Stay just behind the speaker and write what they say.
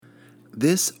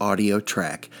This audio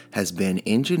track has been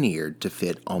engineered to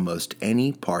fit almost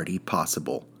any party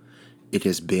possible. It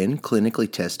has been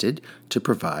clinically tested to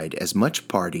provide as much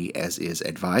party as is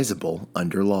advisable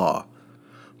under law.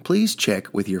 Please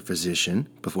check with your physician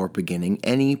before beginning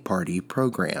any party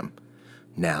program.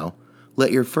 Now,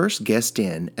 let your first guest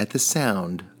in at the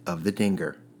sound of the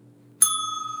dinger.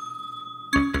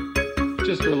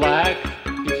 Just relax.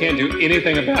 You can't do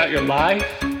anything about your life.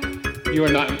 You are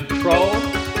not in control.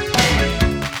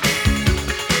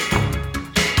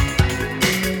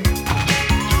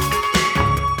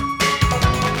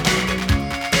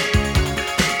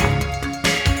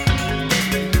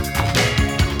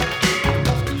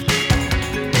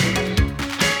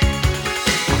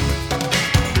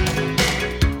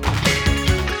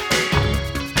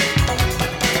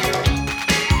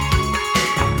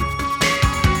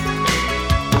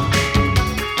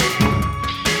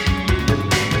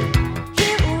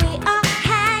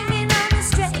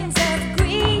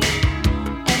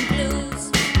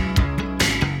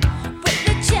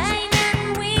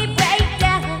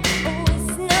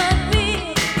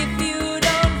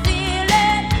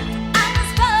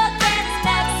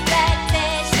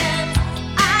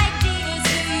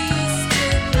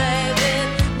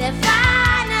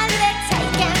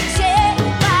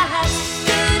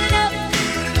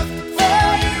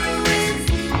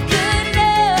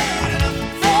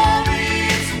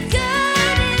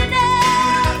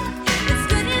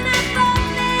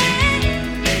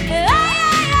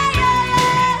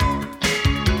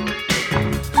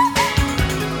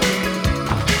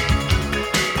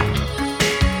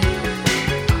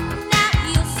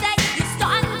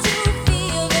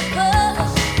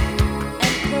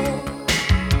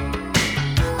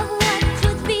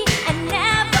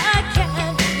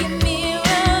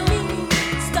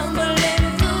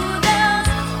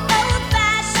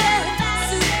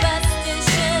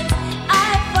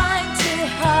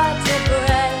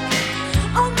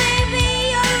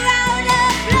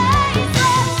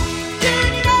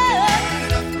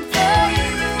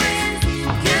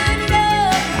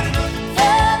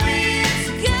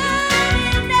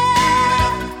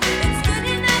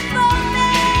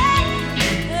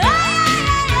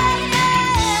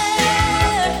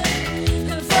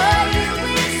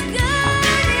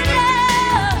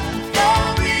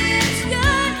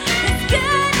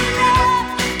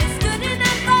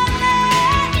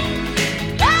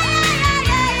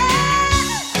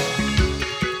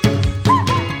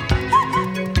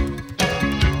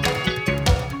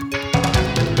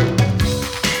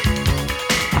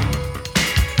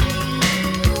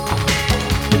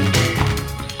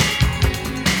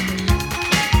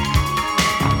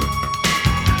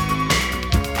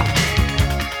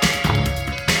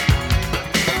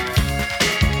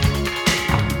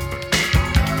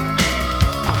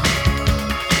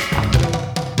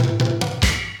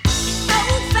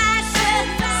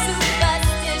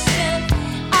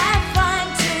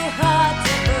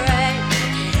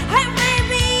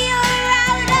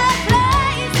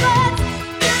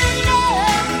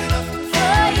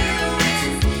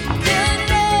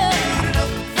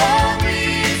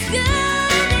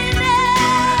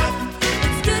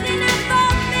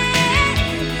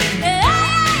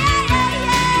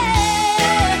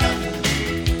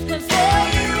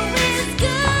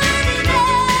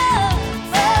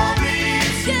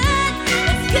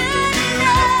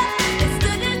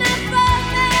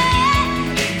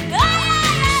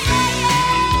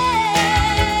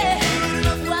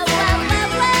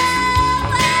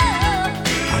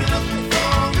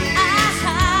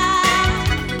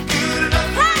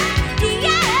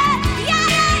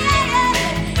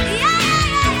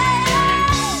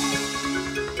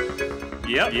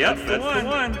 Yep, that's the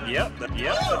one. Yep. Oh,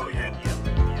 yeah.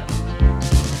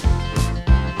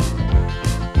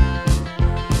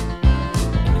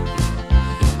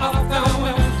 I found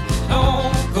where we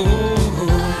don't go.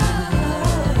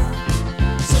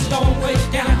 It's a long way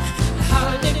down the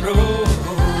Holiday Road.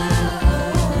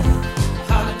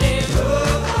 Holiday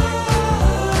Road.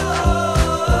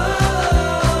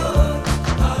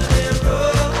 Holiday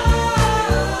Road.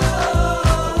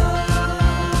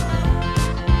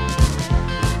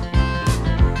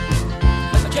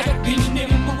 Jack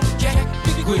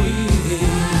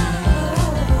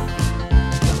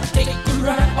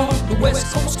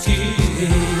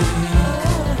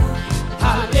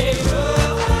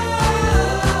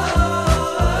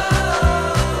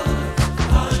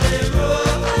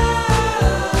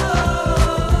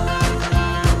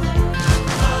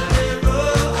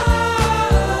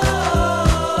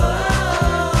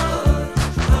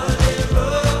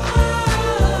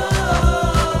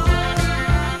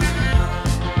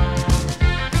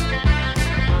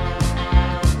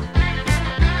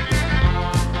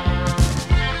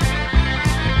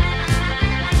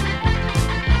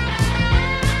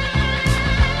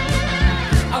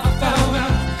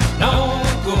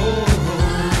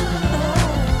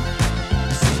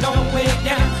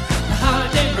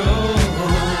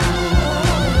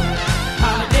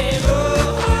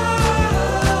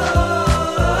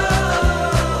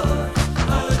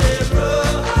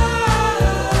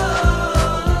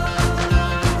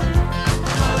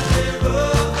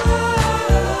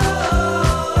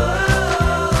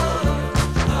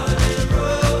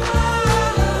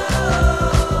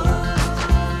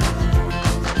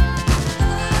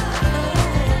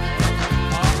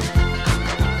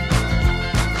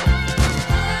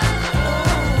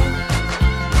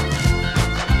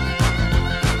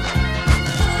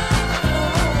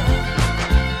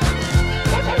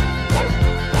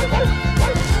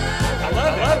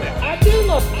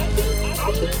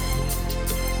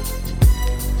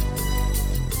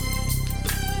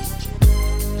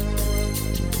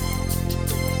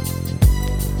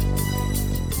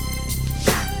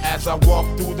As I walk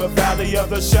through the valley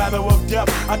of the shadow of death,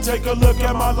 I take a look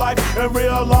at my life and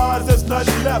realize there's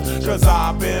nothing left. Cause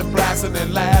I've been blasting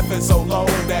and laughing so long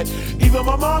that even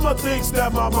my mama thinks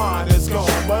that my mind is gone.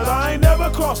 But I ain't never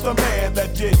crossed a man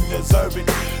that didn't deserve it.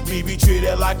 Me be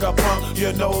treated like a punk,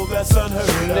 you know that's unheard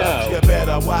of. No. You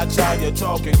better watch how you're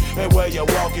talking and where you're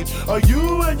walking, or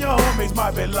you and your homies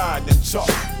might be lined in chalk.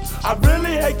 I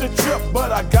really hate the trip,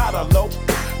 but I gotta low.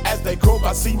 As they croak,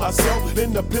 I see myself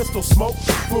in the pistol smoke.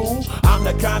 Fool, I'm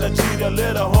the kind of G the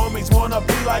little homies wanna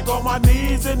be like, on my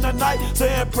knees in the night,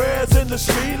 saying prayers in the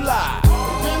street light.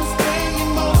 Been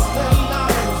spending most of their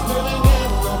lives living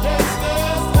in the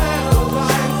gangster's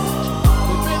paradise.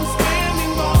 We've been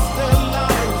spending most of their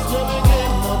lives living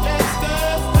in the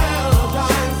gangster's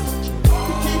paradise.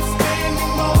 We keep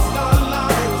spending most of our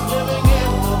lives living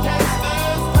in the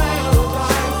gangster's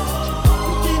paradise.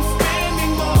 We keep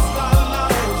spending most of our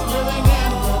lives living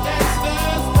in the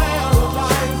gangster's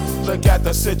paradise. Look at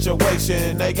the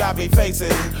situation they got me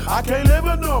facing. I can't live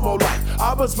a normal life.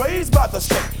 I was raised by the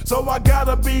state, so I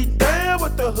gotta be down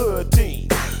with the hood team.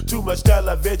 Too much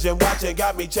television watching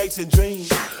got me chasing dreams.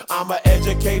 I'm an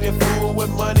educated fool with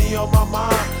money on my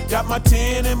mind. Got my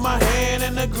tin in my hand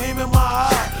and a gleam in my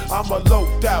eye. I'm a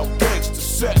loped out gangster,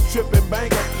 set tripping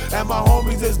banker, and my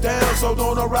homies is down, so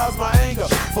don't arouse my anger.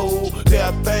 Fool,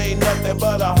 death ain't nothing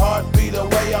but a heartbeat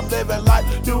away. I'm living life,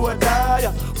 do or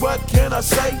die. What can I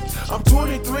say? I'm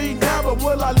 23 now, but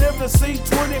will I live to see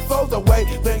 24? The way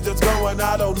things is going,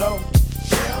 I don't know.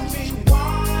 Tell me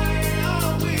why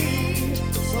are we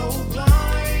so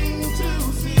blind to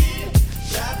see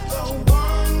that the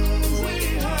ones we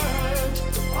hurt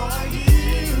are you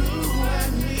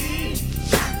and me?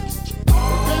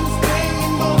 We've been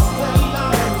spending most of our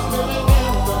lives living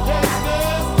in the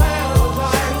gangster's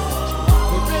paradise.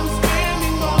 We've been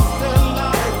spending most of our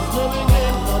lives living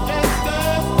in the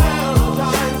gangster's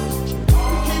paradise. We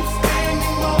keep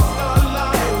spending most of our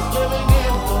lives living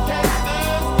in the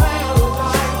gangster's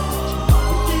paradise.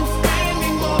 We keep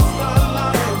spending most of our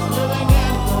lives living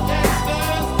in the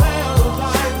gangster's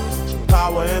paradise.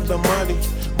 Power and the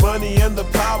money and the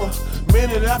power.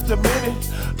 Minute after minute,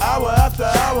 hour after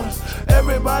hour,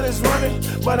 everybody's running,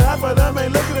 but half of them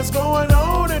ain't looking what's going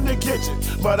on in the kitchen.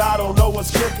 But I don't know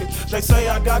what's cooking. They say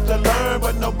I got to learn,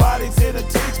 but nobody's here to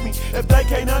teach me. If they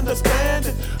can't understand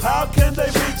it, how can they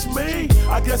reach me?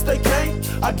 I guess they can't,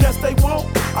 I guess they won't,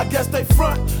 I guess they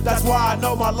front. That's why I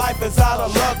know my life is out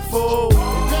of luck, fool.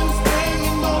 We've been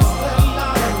spending most of our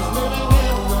lives living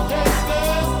in the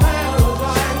gangster's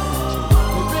paradise.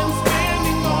 We've been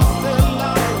spending most of our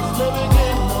lives living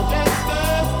in the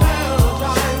gangster's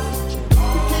paradise.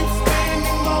 We keep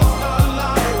spending most of our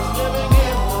lives living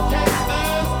in the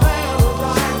gangster's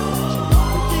paradise.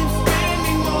 We keep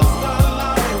spending most of our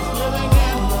lives living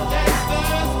in the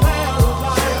gangster's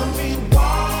paradise. Tell me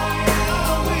why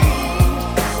are we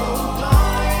so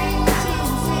blind to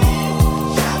see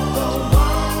that the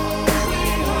ones we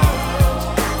hurt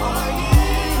are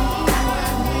you and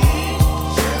me?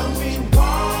 Tell me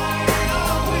why are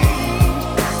we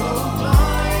so blind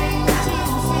to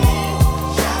see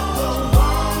that the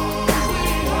ones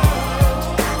we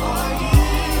hurt are you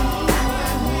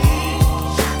and me?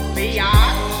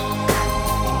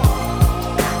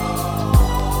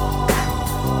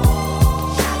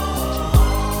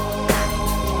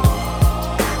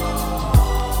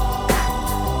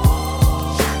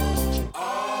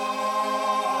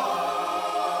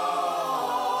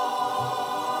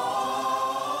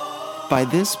 By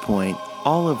this point,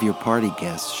 all of your party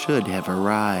guests should have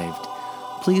arrived.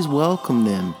 Please welcome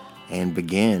them and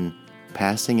begin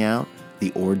passing out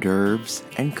the hors d'oeuvres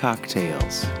and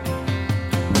cocktails.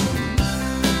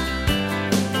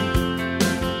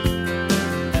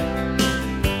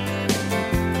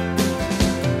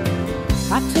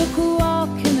 I took a walk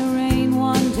in the rain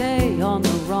one day on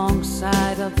the wrong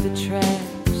side of the tracks.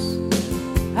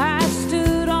 I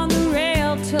stood on the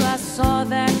rail till I saw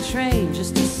that train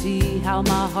just to see how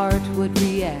my heart would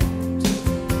react.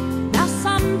 Now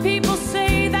some people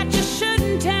say that you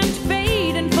shouldn't tempt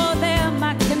fate, and for them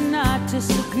I cannot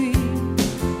disagree.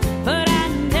 But I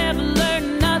never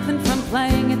learned nothing from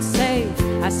playing it safe.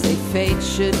 I say fate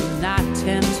should not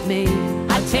tempt me.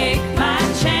 I take my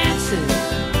chances.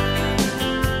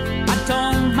 I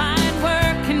don't mind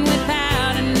working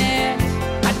without a net.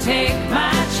 I take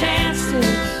my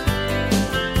chances.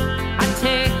 I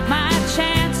take my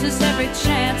chances every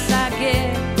chance I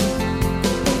get.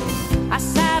 I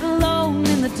sat alone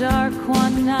in the dark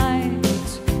one night,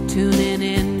 tuning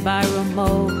in by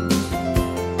remote.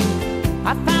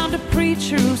 I found a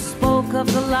preacher who spoke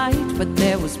of the light, but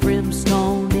there was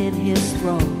brimstone in his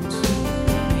throat.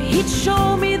 He'd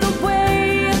show me the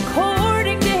way of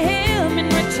according to him, in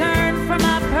return for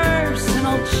my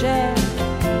personal check.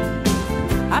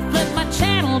 I flipped my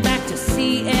channel back to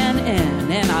CNN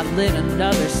and I lit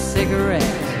another cigarette.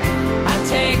 I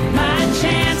take my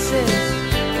chances.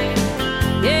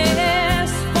 Yes,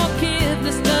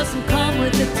 forgiveness doesn't come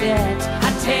with a debt.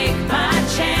 I take my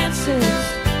chances.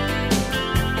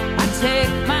 I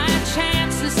take my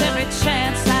chances every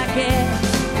chance I get.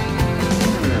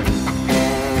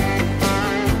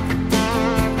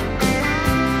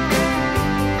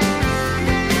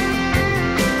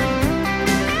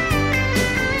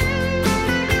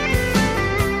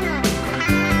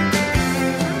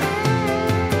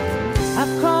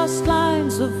 I've crossed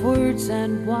lines of words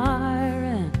and wire,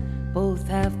 and both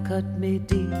have cut me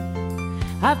deep.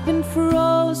 I've been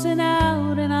frozen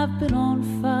out and I've been on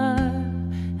fire,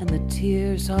 and the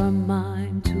tears are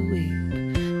mine to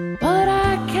weep. But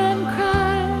I can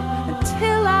cry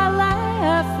until I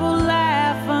laugh, or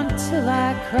laugh until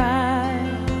I cry.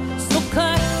 So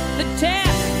cut the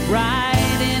deck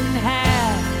right in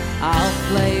half. I'll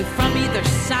play from either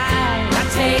side. I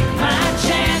take my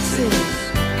chances.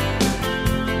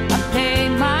 I pay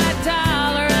my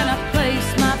dollar and I place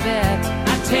my bet.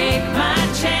 I take my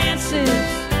chances.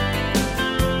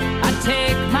 I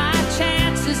take my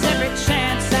chances every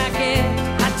chance I get.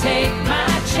 I take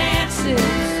my chances.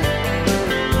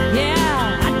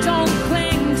 Yeah, I don't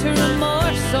cling to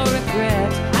remorse or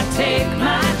regret. I take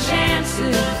my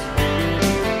chances.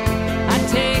 I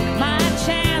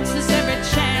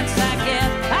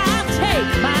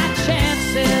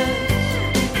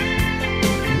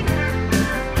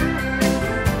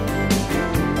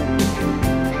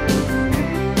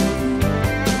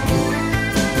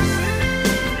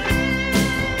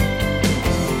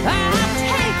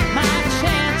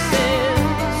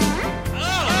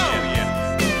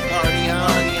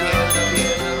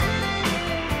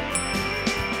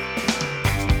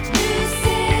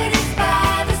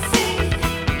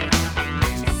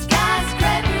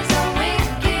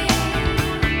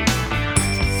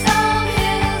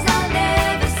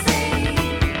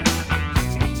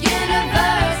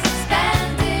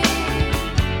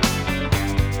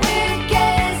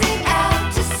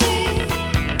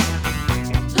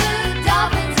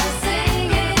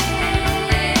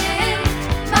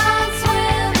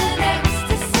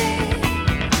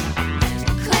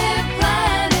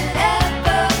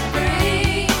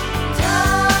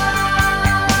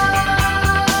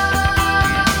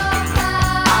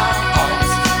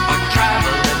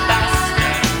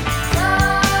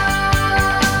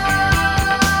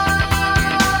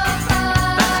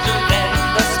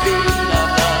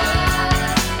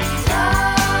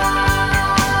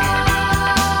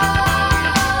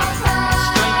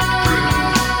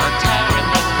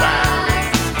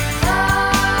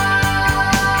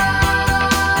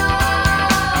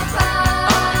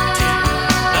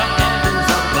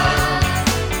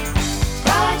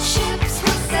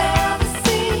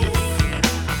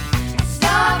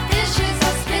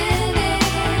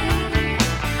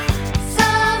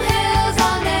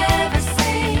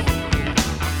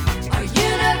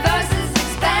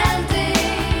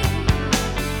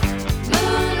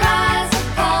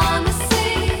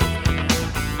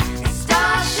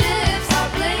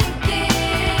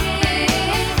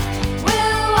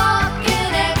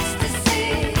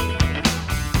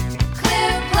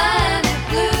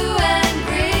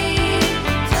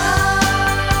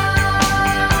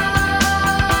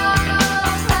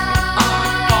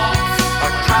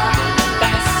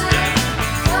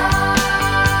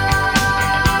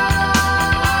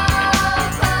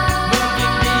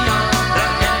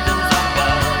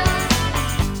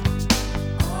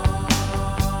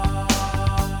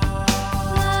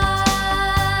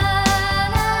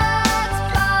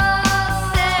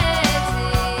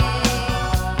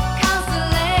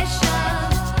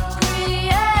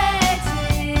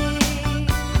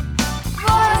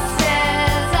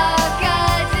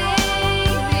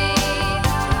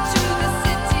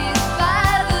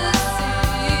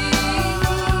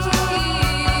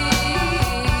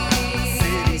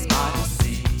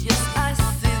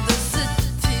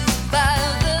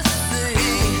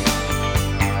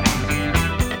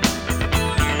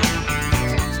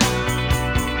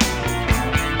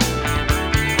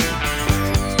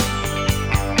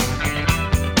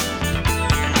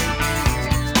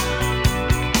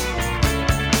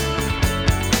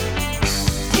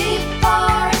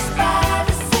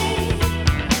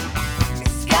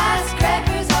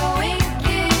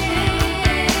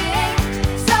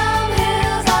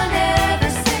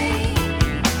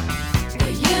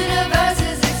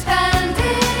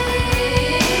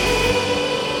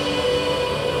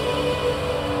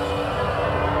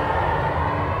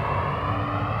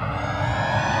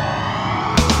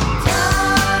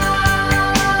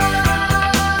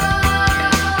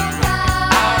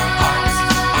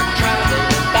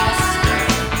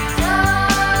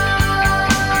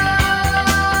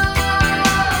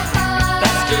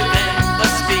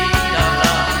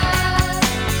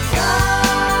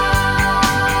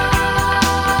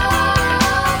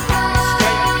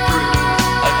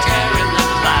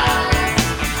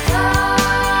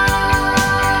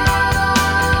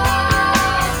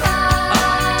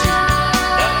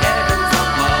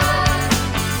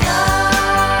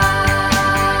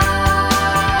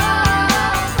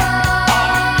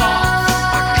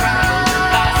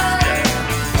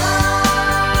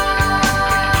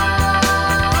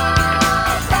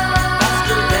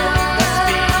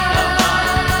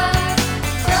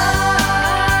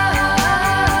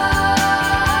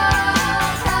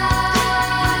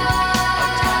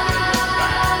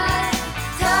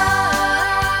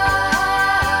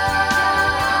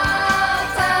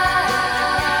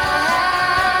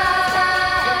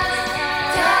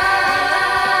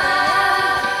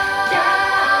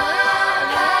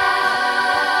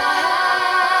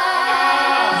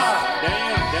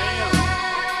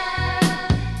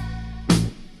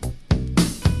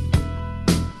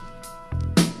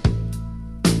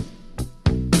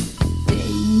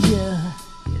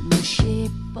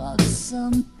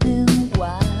something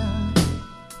wild.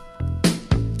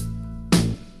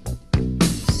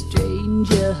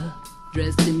 Stranger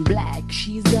dressed in black,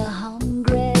 she's a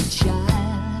hungry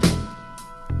child.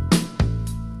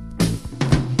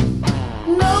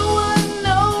 No one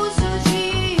knows who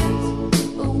she is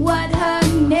or what her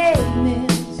name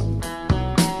is.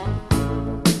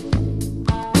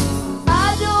 I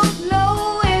don't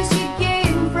know where she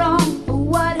came from or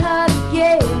what her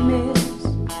game is.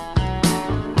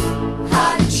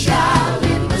 Hot child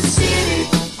in the city.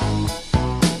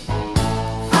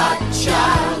 Hot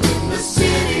child in the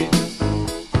city.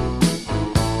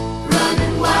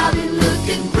 Running wild and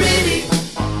looking pretty.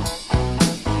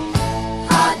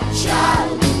 Hot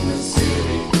child in the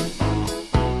city.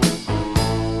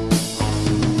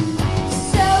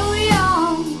 So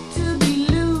young to be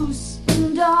loose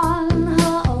and on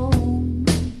her own.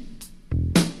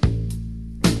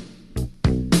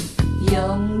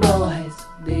 Young boys,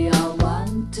 they all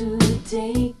want to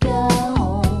take her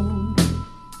home.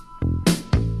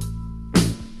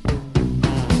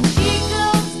 She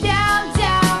goes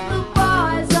downtown, the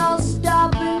boys all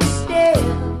stop and stare.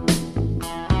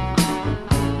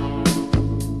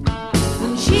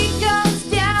 When she goes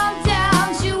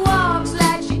downtown, she walks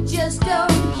like she just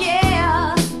don't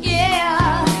care.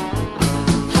 Yeah.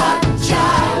 Hot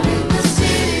child in the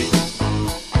city.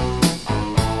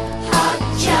 Hot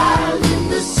child in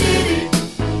the city.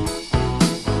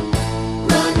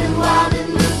 Running wild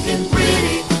and looking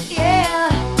pretty. Yeah.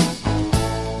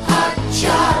 Hot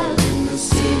child in the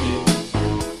city.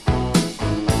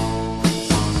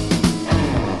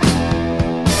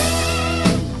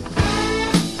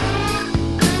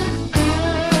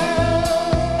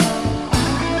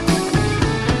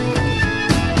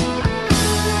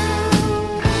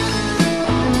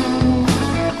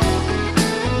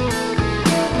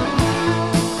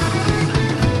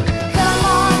 Come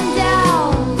on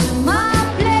down to my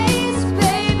place,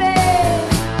 baby.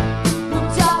 We'll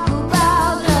talk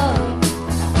about love.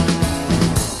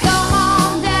 Come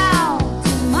on down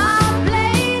to my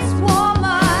place,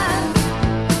 woman.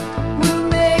 We'll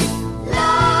make love.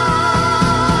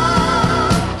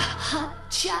 Hot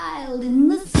child in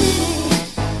the city.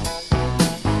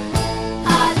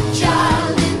 Hot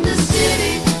child in the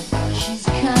city. She's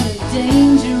kinda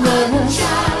dangerous. Hot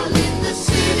child in the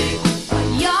city. A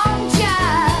young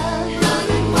child.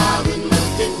 Running wild and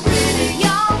looking pretty.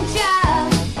 Young child.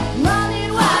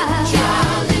 Running wild. Hot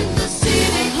child in the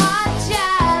city. Hot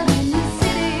child in the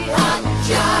city. Hot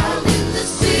child in the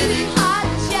city. Hot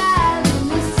child in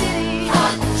the city.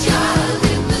 Hot child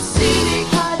in the city.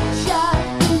 Hot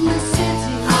child in the city.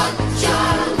 Hot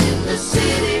child in the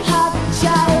city. Hot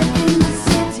child in the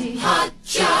city. Hot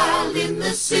child in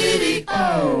the city.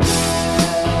 Oh.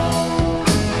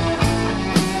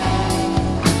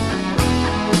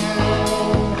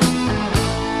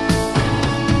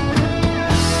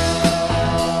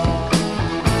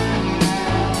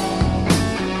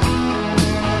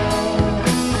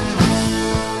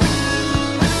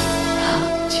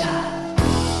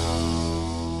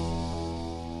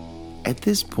 At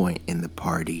this point in the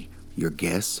party, your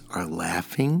guests are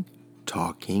laughing,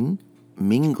 talking,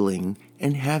 mingling,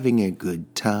 and having a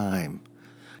good time.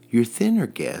 Your thinner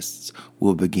guests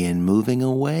will begin moving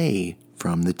away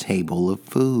from the table of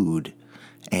food,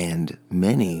 and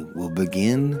many will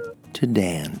begin to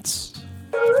dance.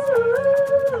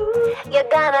 You're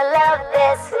gonna love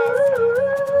this.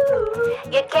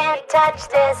 You can't touch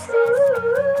this.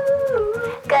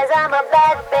 'Cause I'm a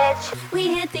bad bitch.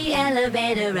 We hit the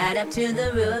elevator right up to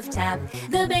the rooftop.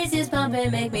 The bass is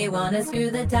pumping, make me wanna screw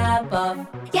the top off.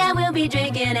 Yeah, we'll be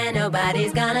drinking and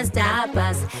nobody's gonna stop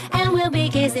us. And we'll be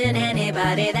kissing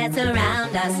anybody that's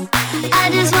around us. I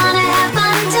just wanna have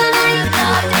fun tonight.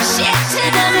 Pop the shit to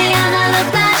the Rihanna, the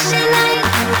flashing light.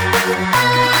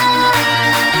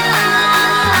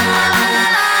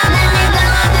 Let me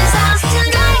blow up this house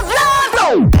tonight. Blow.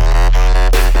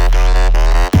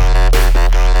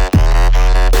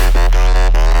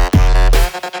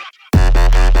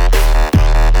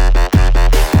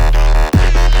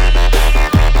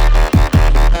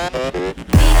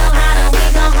 We go high, we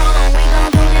go home, we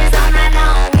gon' do this all night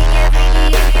long. We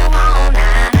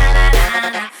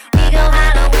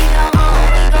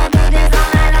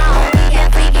get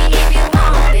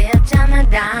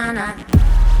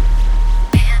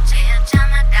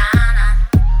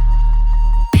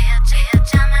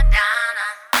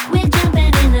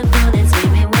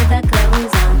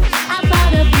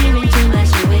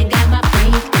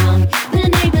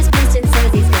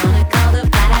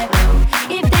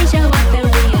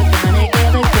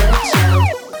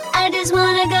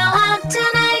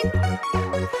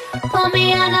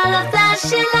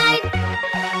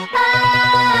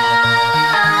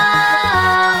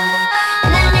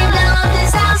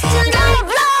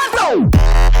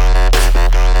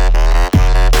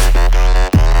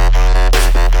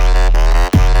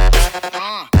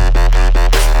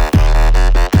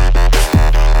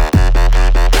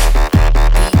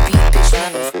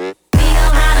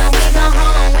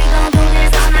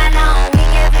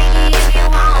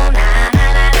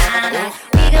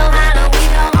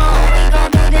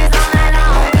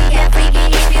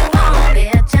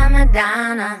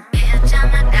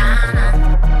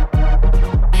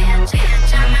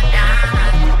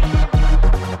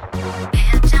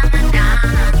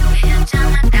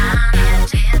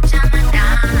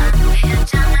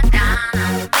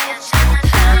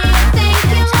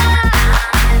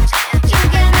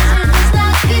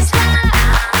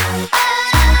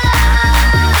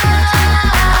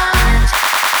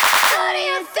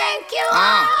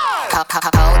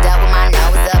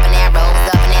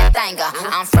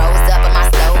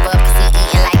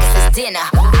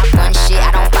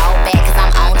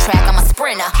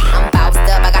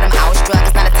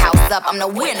up, I'm the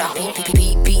winner.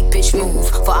 Beat, bitch, move.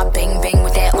 For I bang, bang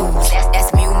with that ooze.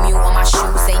 That's Mew Mew on my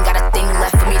shoes. Ain't got a thing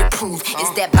left for me to prove. Is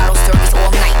that bottle service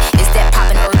all night? Is that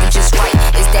poppin' urban just right?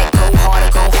 Is that go hard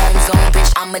or go home zone?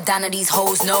 Bitch, I'm Madonna, these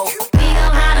hoes know. We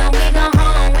gon' holler, we gon'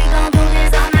 home, we gon' do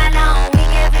this all night long. We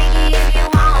get freaky if you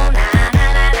want, nah,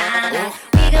 nah, nah, nah, nah.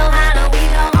 We gon' holler, we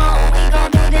gon' home, we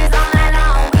gon' do this all night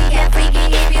long. We get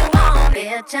freaky if you want,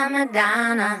 bitch, I'm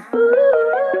Madonna.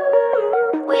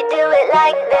 We do it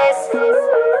like this.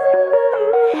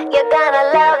 You're gonna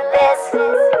love this.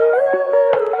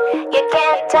 You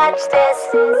can't touch this.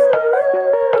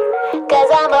 'Cause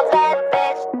I'm a bad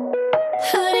bitch.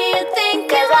 Who do you think?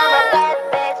 'Cause I'm a bad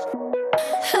bitch.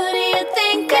 Who do you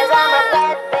think? 'Cause I'm a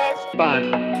bad bitch. Fine.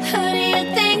 Who do you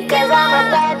think? 'Cause I'm a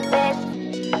bad bitch.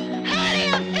 Who do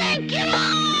you think you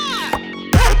are?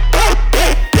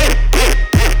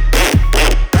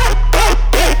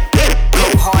 Go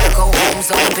hard or go home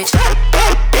zone, bitch.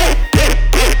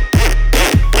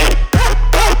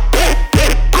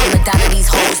 I'm Madonna, these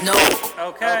hoes know.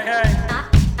 Okay.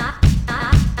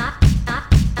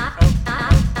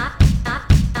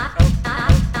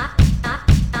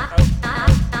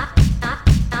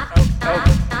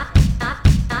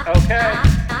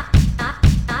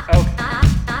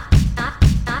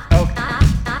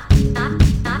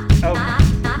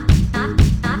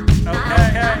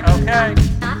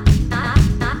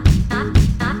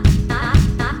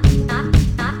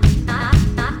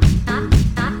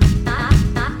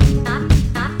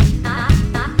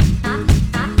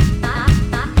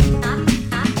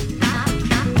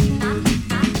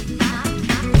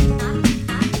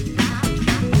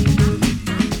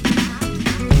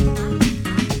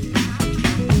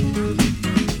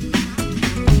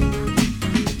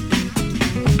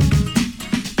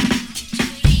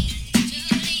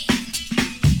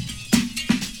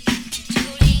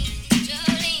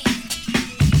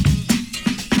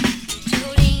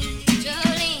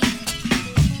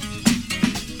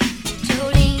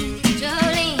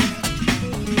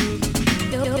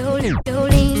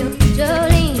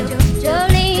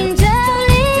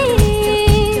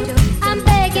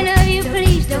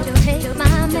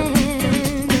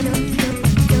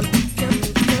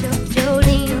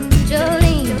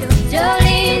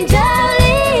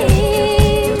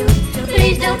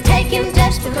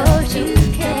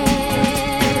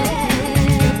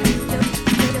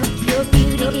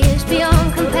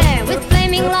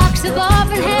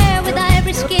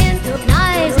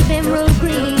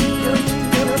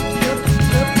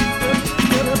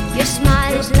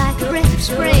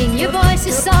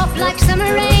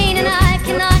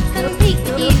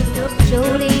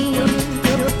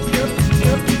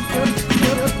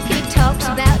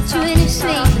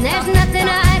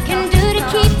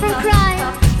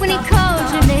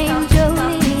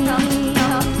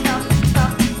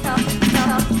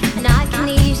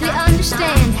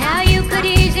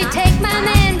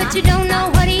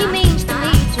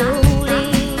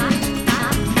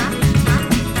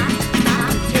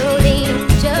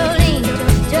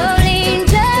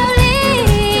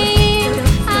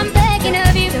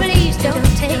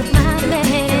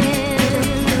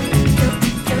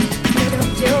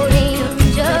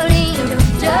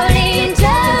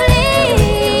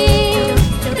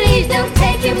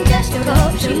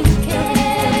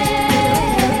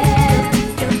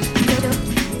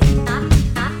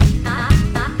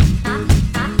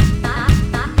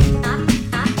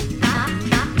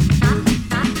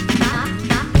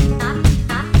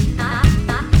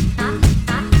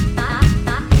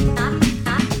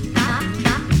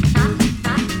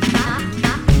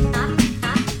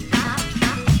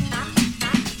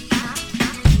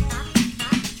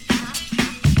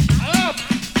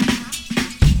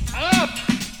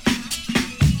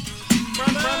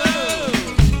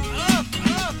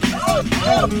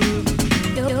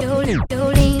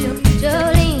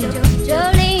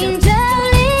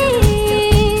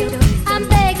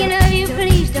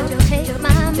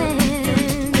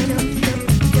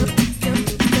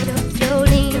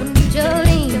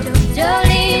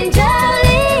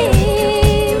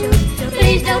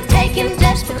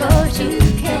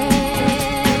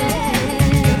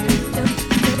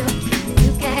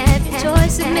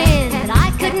 Man that I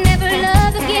could never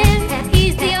love again.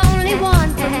 He's the only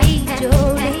one for me,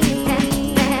 Jolene.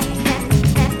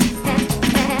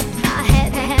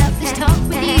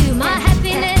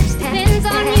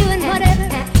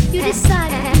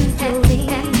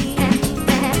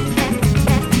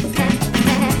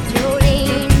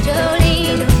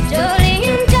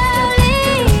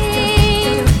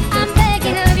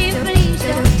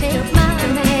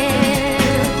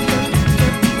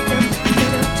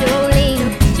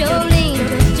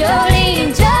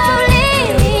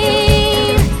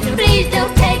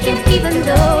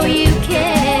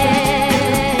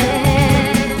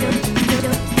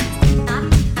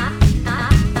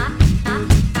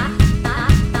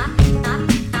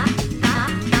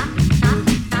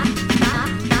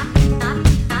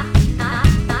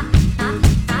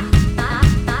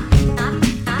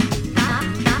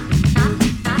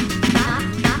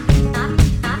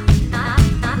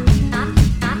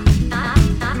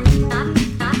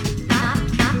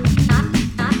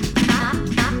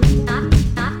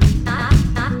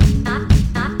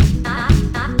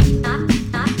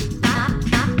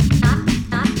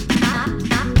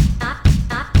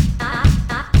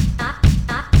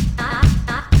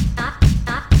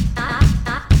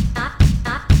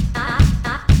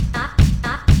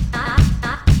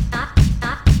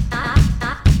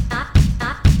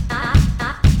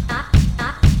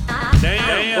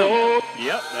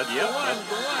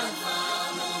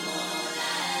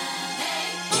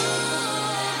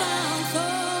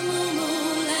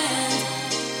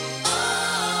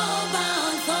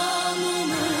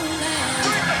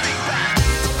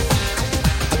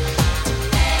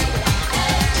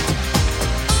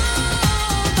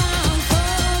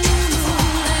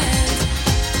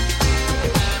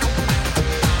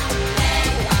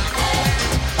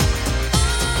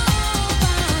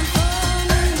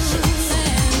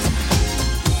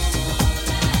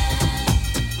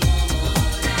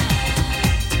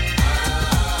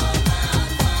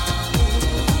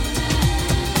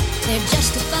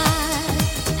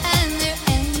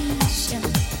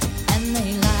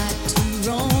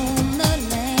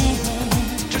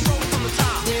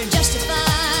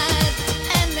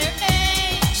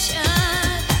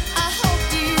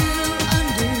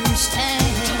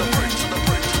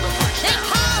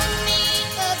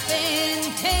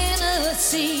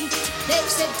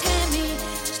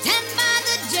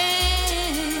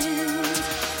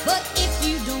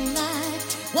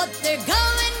 they're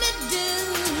going to do.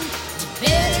 You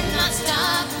better not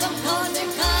stop them 'cause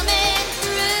they're coming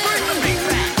through. Bring the beat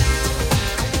back.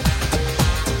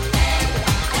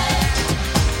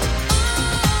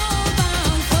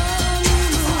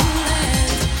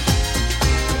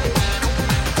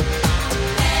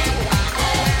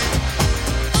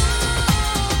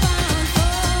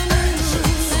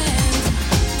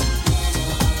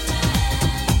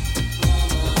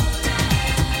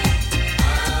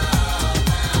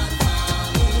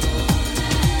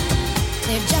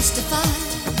 They're justified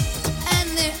and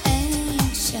they're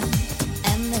ancient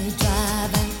and they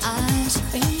drive an ice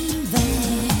cream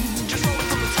van.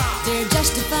 They're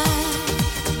justified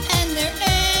and they're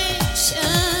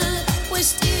ancient. We're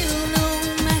still no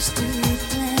master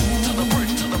plan. The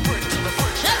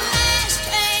last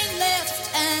train left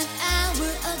an hour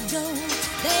ago.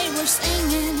 They were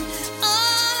singing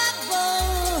all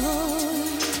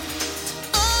aboard,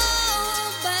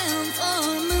 all bound for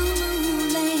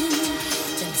Moonland.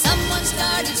 Then someone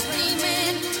started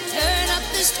screaming, turn up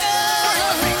the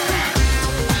strobe.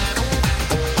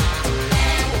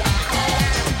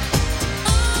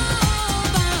 All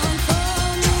bound for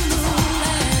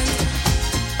Moonland.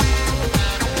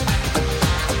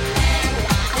 All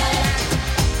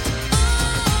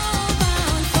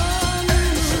bound for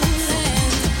Moonland.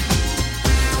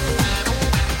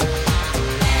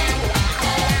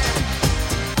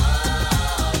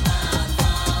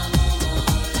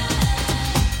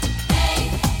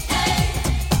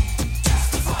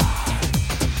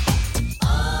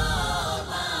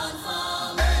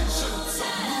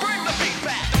 Bring the beat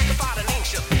back. Justified and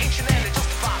ancient and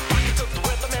justified. Rocket took the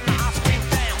rhythm and the ice cream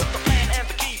fan with the plan and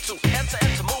the key to enter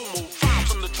into moo files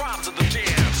from the tribes of the jam.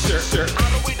 Sure. I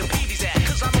know where the PD's at,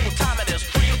 'cause I know what time it is.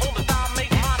 Free on the dime,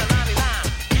 make mine at 99.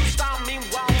 You style me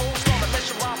while low storm and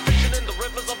mission while fishing in the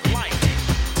rivers of life.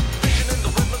 Fishing in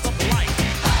the rivers of life.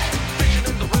 Fishing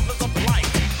in the rivers of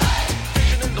life.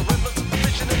 Fishing in the rivers,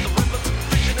 fishing in the rivers,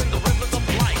 fishing in the rivers of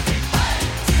life.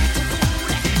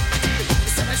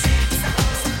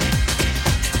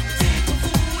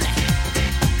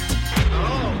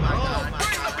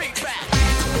 Bring the beat back.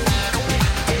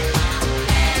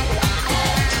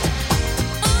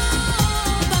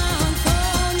 All bound for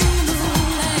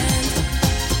Moonland.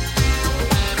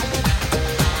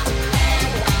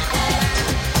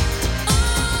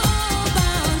 All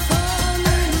bound for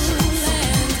Moonland.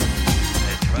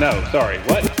 No, sorry,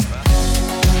 what?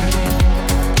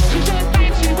 She said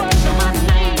fancy words are my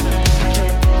name.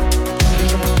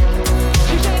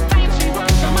 She said fancy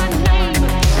words are my name.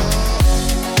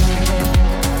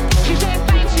 She said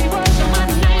fancy words are my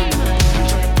name.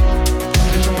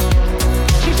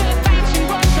 She said fancy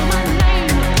words are my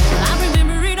name. I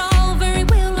remember it all very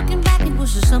well. Looking back, it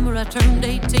was the summer I turned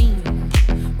 18.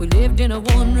 We lived in a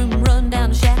one-room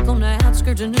run-down shack on the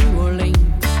outskirts of New Orleans.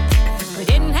 We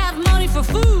didn't have money for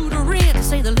food or rent, to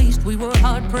say the least. We were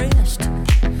hard-pressed.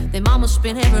 Then Mama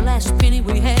spent every last penny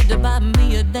we had to buy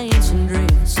me a dancing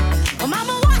dress. Well,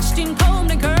 Mama washed and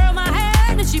combed and curled my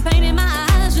hair, and she painted my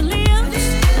eyes and lips.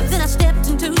 Then I stepped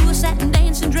into a satin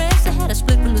dancing dress that had a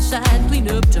split from the side, cleaned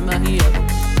up to my hip.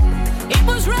 It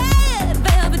was red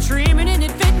velvet trimming and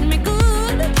it fit me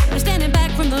good. And standing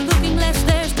back from the looking glass,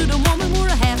 there stood a woman where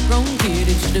a half-grown kid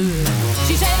had stood.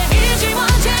 She said, "Here's your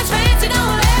one chance, fancy,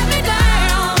 don't let me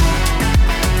down."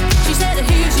 She said,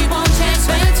 "Here's your one chance,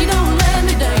 fancy, don't let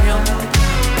me down."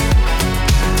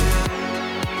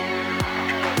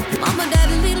 Mama got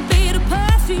a little bit of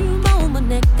perfume on my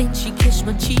neck, then she kissed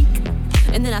my cheek.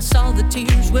 And then I saw the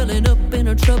tears welling up in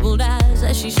her troubled eyes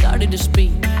as she started to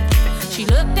speak. She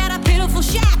looked at a pitiful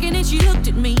shack and then she looked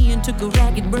at me and took a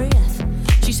ragged breath.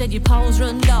 She said, "Your paws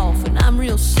runned off and I'm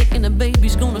real sick and the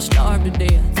baby's gonna starve to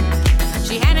death."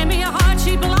 She handed me a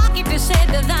heart-shaped locket that said,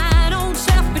 "To thine own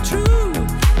self be true."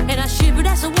 And I shivered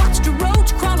as I watched a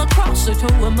roach crawl across the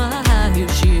toe of my high-heel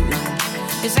shoes.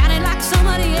 It sounded like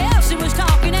somebody else who was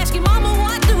talking, asking, "Mama,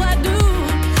 what do I do?"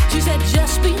 She said,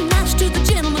 "Just be nice to the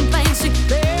gentleman, fancy,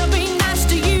 they'll be nice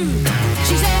to you."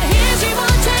 She said, "Here's your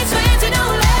one chance, fancy,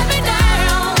 don't let me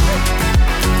down.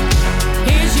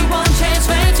 Here's your one chance,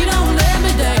 fancy, don't let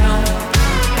me down.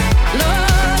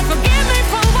 Lord, forgive me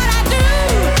for what I do,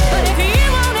 but if you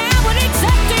won't have what it's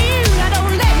up to you, now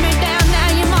don't let me down. Now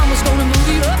your mama's gonna move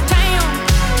you uptown."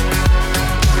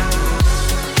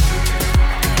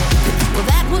 Well,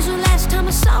 that was the last time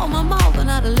I saw my mom, and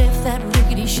I'd have left that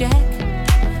rickety shack.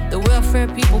 The welfare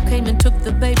people came and took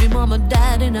the baby, mama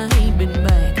died and I ain't been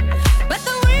back. But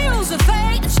the wheels of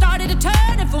fate started to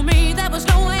turn, and for me there was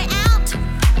no way out.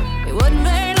 It wasn't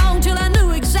very long till I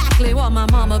knew exactly what my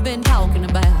mama been talking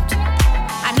about.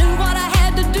 I knew what I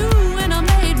had to do and I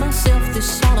made myself this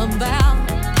solemn vow.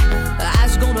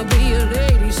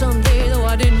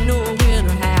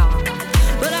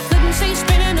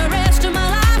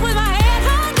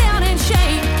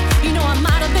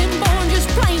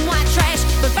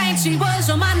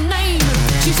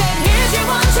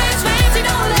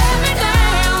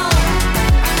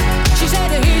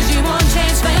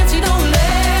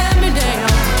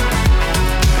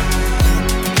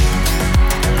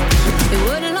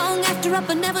 up,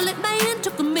 a never-lit man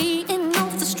took me in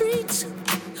off the streets.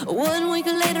 1 week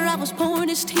later, I was pouring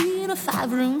his tea in a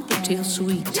 5-room hotel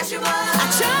suite. Yes, you were. I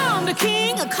charmed a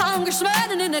king, a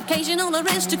congressman, and an occasional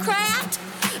aristocrat.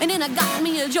 And then I got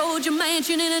me a Georgia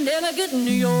mansion in a delicate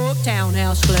New York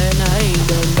townhouse flat. And I ain't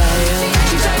done bad.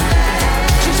 She said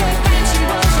fancy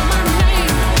was my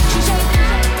name. She said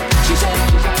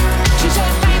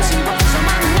fancy was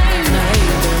my name. And I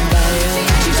ain't done bad.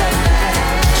 She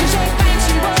said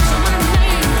fancy was my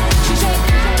name. She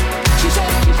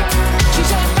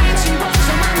said fancy was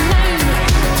my name.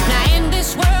 Now in this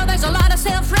world there's a lot of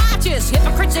self-righteous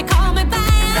hypocrites that call me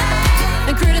bad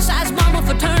and criticize mama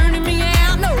for turning me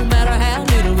out no matter how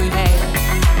little we had.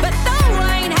 But though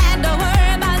I ain't had to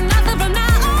worry about nothing from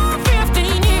now on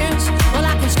 15 years, well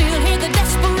I can still hear the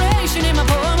desperation in my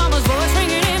poor mama's voice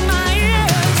ringing in my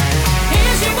ears.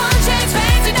 Here's your one chance,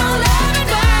 fancy, don't let me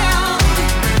down.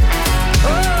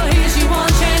 Oh, here's your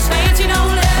one chance, fancy,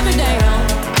 don't let me down.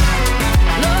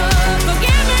 Lord,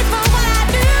 forgive me for what I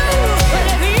do, but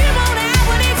if you won't have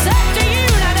when it's up to you,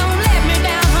 now don't let me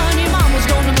down, honey. Mama's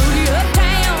gonna move you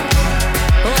uptown.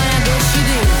 Well, I guess she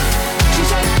did. She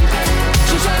said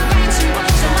fancy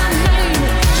was my name.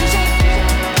 She said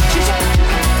fancy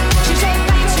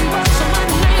was my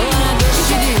name. Well, I guess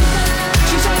she did.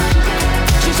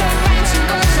 She said fancy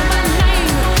was my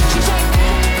name. She said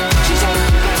fancy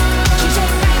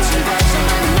was my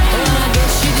name. Well, I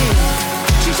guess she did.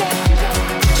 She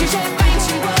said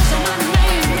fancy was my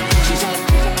name. She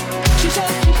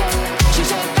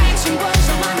said fancy was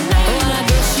my name. Well, I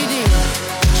guess she did.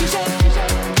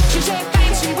 She said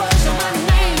fancy was my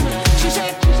name. She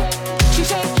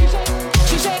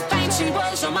said fancy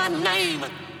was my name.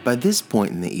 By this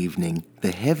point in the evening,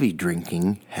 the heavy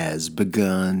drinking has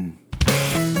begun.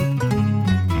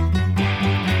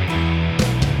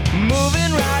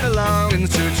 Moving right along in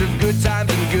search of good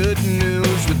times and good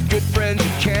news. With good friends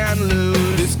you can't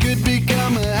lose. This could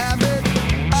become a habit.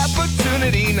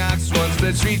 Opportunity knocks once,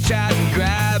 let's reach out and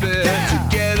grab it. Yeah.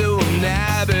 Together we'll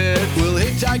nab it. We'll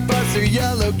hitchhike, bus, or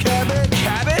yellow cabbage.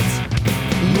 Cabbage?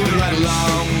 Moving right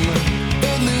along.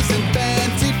 Footloose and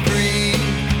fancy free.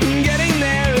 Getting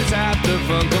there is half the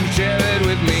fun, come share it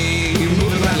with me.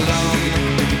 Moving right along.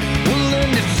 We'll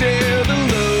learn to share the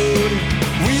load.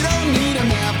 We don't need a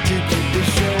map to keep the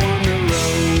show on the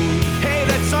road. Hey,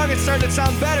 that song is starting to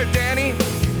sound better, Danny.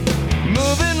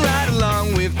 Moving right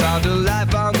along, we found a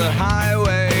life on the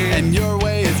highway. And your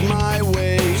way is my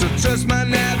way. So trust my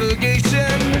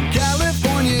navigation.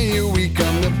 California, here we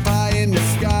come, the pie in the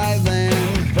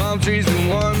skyland. Palm trees and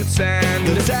warm sand.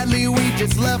 And sadly, we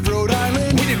just left Rhode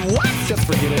Island. We did what? Just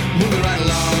forget it. Moving right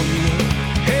along.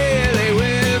 Hey, LA,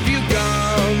 where have you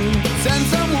gone? Send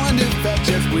someone to fetch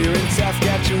us, we're in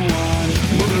Saskatchewan.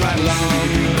 Moving right along.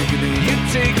 You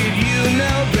take it, you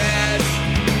know best.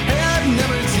 Hey, I've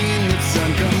never seen the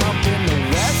sun come up in the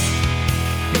west.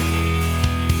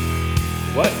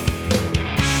 What?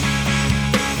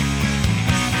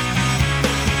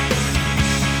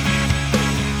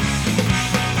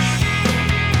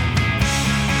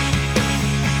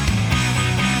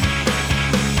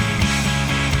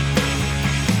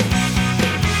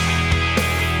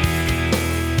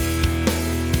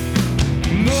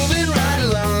 Moving right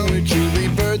along, we're truly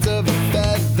birds of a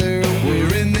feather.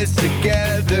 We're in this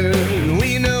together, and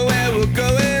we know where we're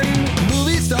going.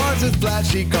 Movie stars with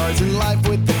flashy cars and life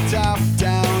with the top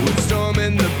down. We're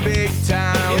storming the big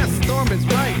town. Yeah, storm is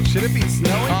right. Should it be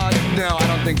snowing? No, I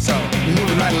don't think so.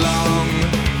 Moving right along.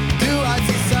 Do I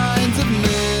see signs of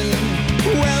men?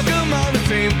 Welcome on the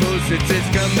same post, it says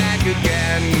come back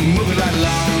again. Moving right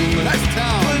along. Nice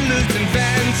town. We're loose and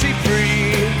fancy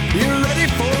free. You're ready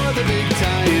for the big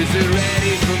time. Is it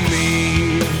ready for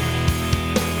me?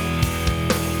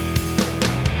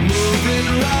 Moving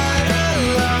right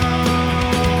along.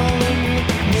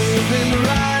 Moving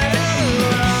right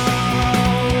along.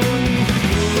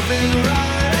 Moving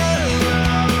right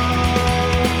along.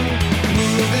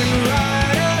 Moving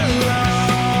right along.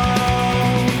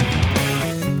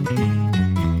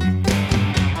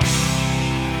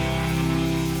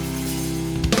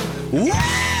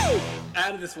 Woo!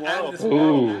 Out of this world.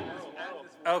 Ooh.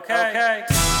 Okay.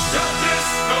 Your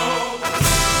disco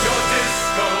needs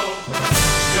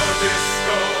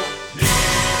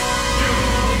you.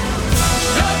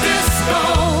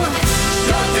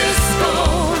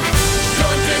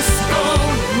 Your disco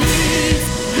needs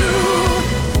you.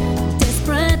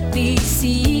 Desperately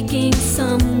seeking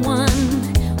someone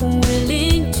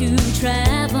willing to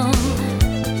travel.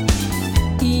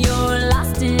 You're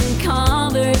lost in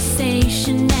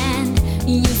conversation and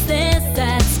useless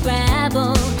at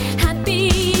Scrabble.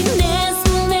 Happiness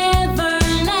will never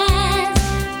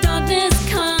last. Darkness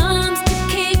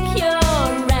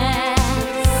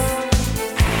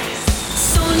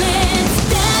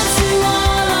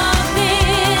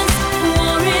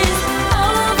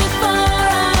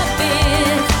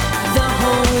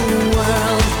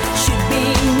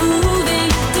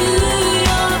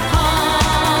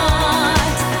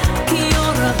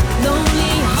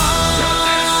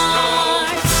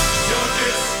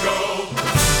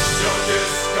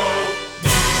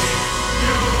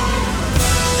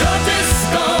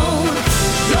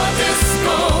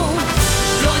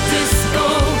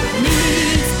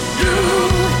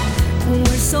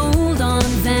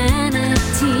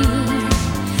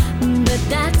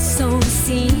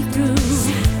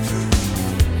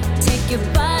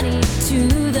to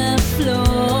the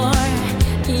floor.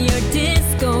 Your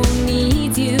disco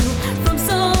needs you. From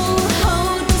Soho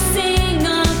to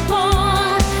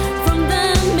Singapore, from the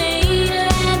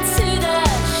mainland to the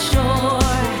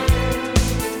shore.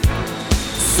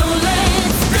 So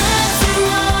let's dance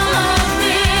through all of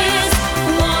this.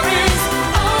 War is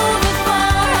over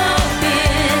for a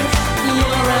bit.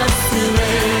 You're a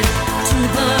slave to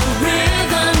the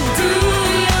rhythm. Do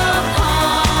your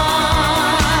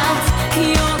part.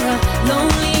 You're a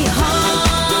lonely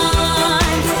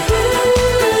heart.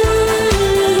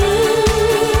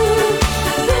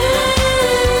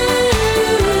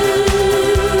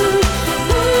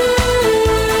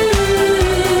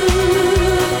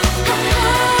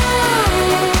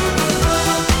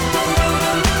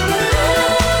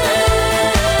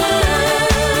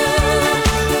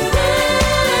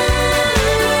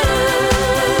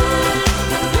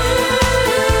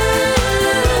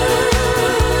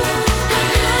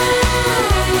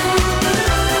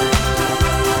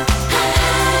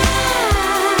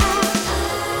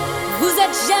 Vous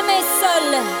êtes jamais seul.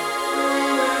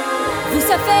 Vous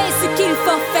savez ce qu'il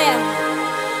faut faire.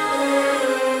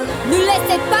 Ne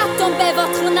laissez pas tomber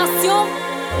votre nation.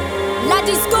 La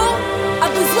disco a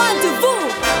besoin de vous.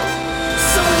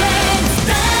 So let's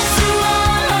dance through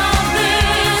all of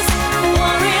this.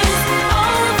 War is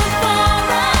over for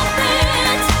a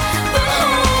bit. The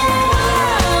whole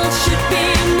world should be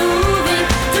moving.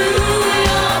 Do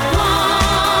your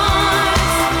part.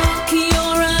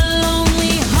 You're a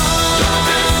lonely heart. Your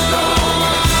disco,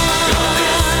 your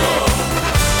disco,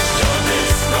 your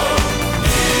disco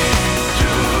needs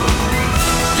you.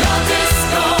 Your disco,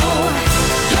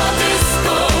 your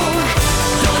disco,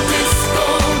 your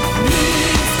disco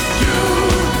needs you.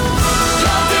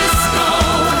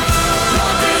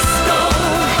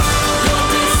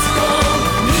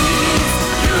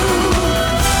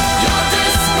 Your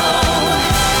disco,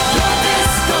 your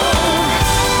disco,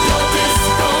 your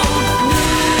disco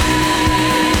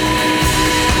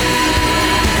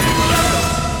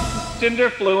Gender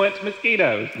fluent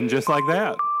mosquitoes. And just like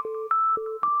that.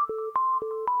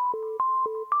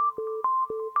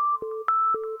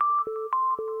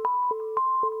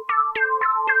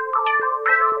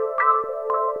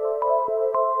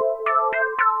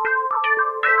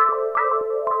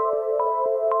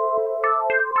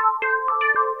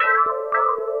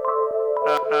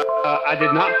 I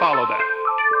did not follow that.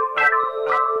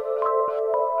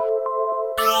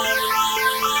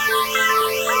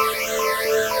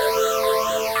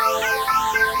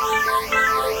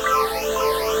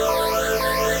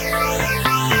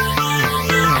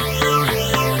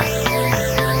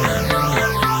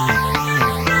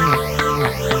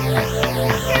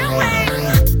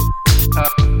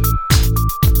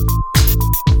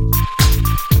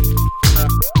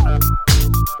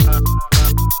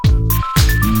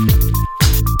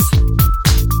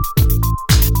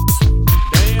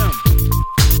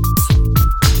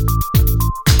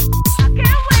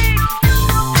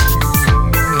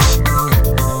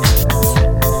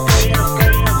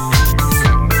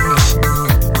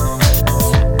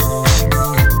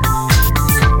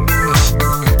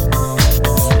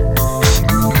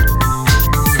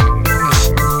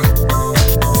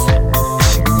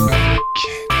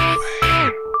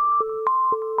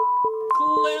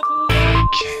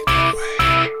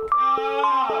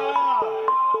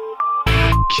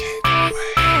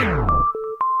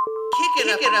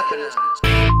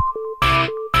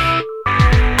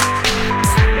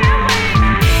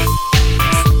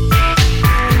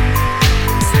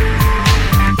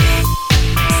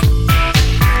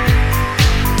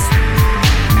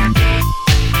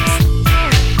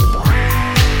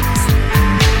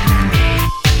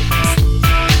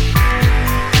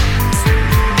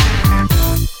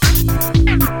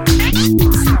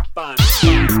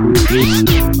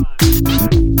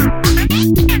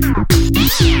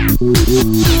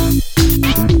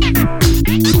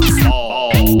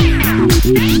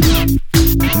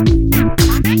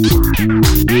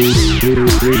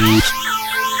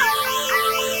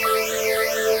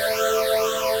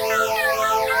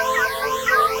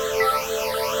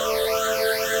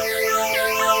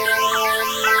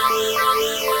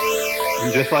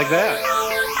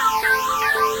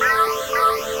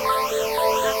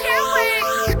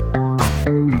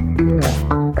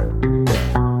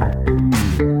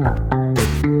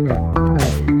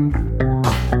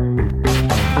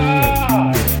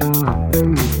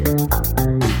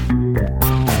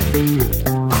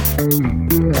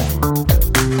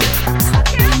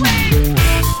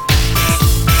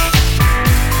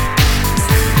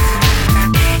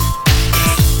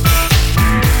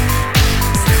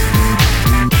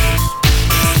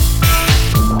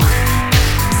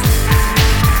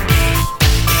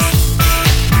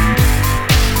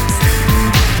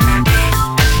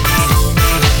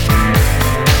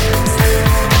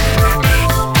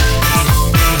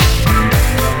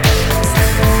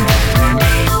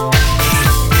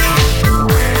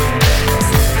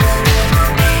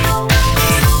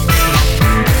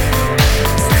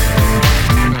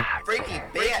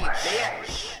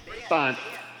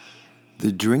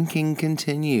 drinking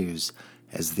continues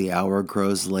as the hour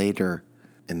grows later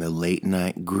and the late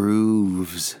night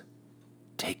grooves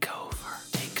take over.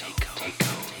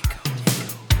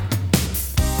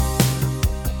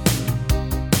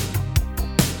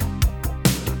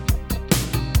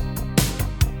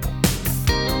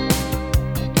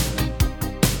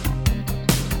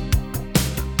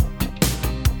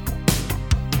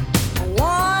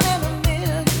 One in a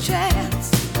million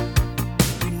chance.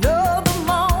 You know the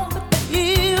moment that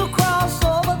you cross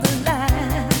over the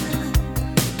line.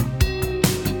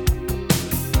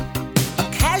 A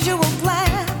casual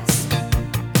glance.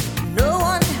 No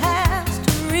one has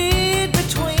to read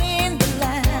between the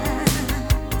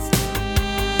lines.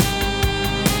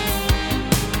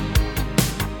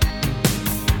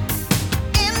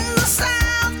 In the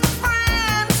south of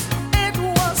France, it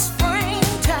was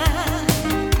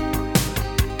springtime.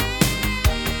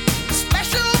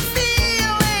 Special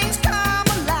feelings come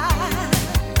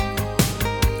alive.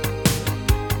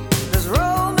 There's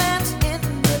romance in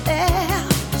the air,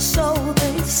 so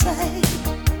they say.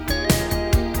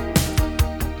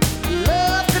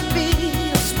 Love could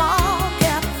be a small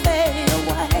cafe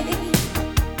away.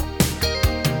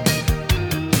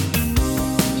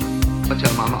 But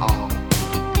tell mama all.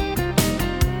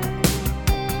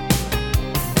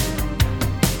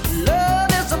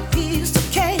 Love is a piece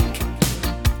of cake,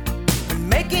 and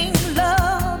making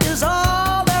love is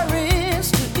all there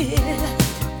is to it.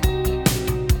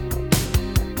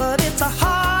 But it's a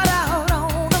hard out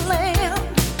on the limb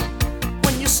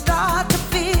when you start to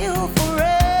feel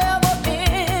forever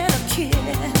in a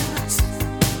kiss.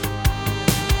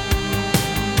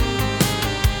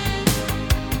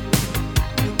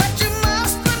 But you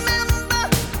must remember,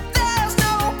 there's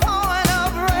no point of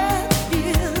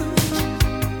refuge.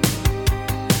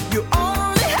 You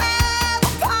only have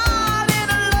a part in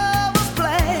a lover's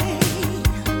play,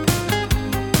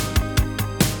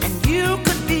 and you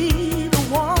could be the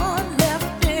one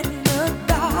left in the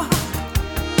dark.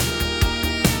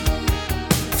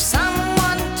 If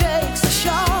someone takes a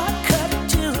shortcut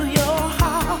to your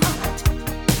heart.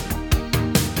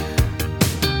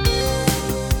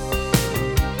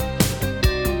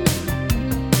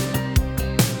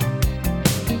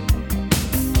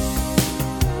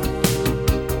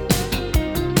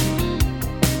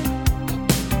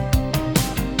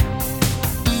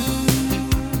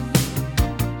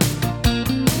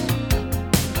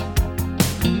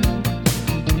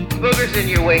 Boogers in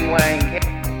your wing wang.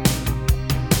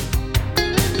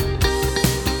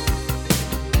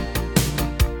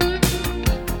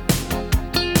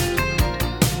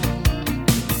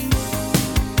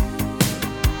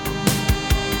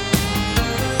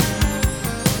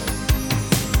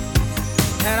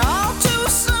 And all too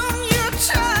soon you're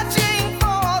touching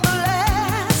for the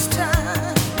last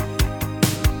time.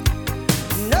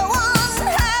 No one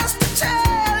has to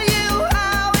tell you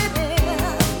how it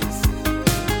is.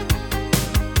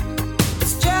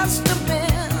 It's just a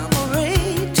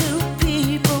memory two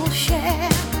people share.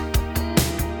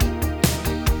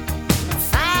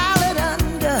 File it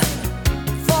under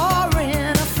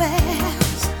foreign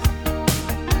affairs.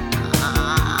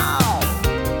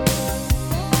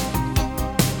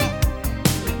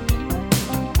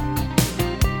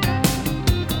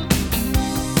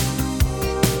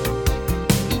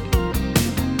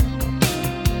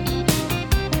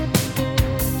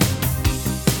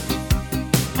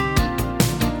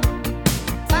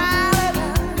 File it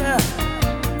under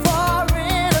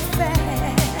foreign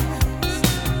affairs.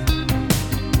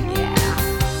 Yeah.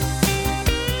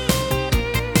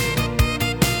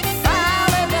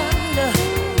 File it under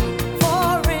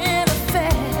foreign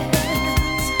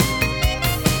affairs.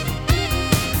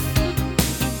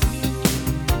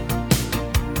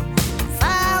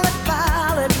 File it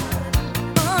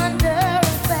under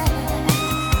affairs.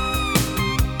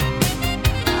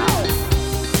 Oh.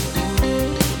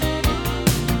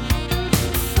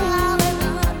 File it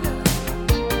under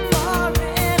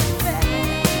foreign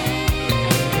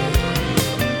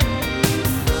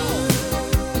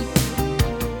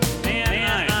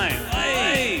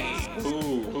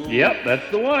Yep, that's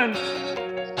the one.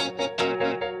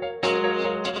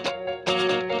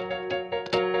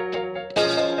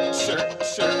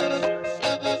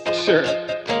 Sure.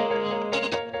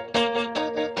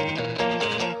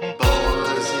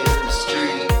 Boys in the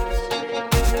street,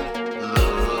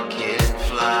 looking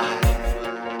fly.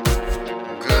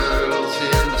 Girls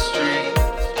in the street,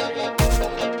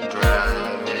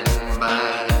 driving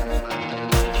by.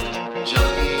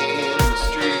 Junkie in the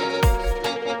street,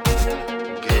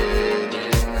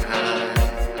 getting high.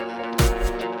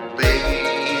 Baby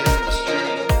in the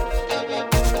street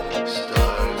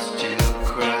starts to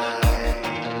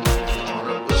cry.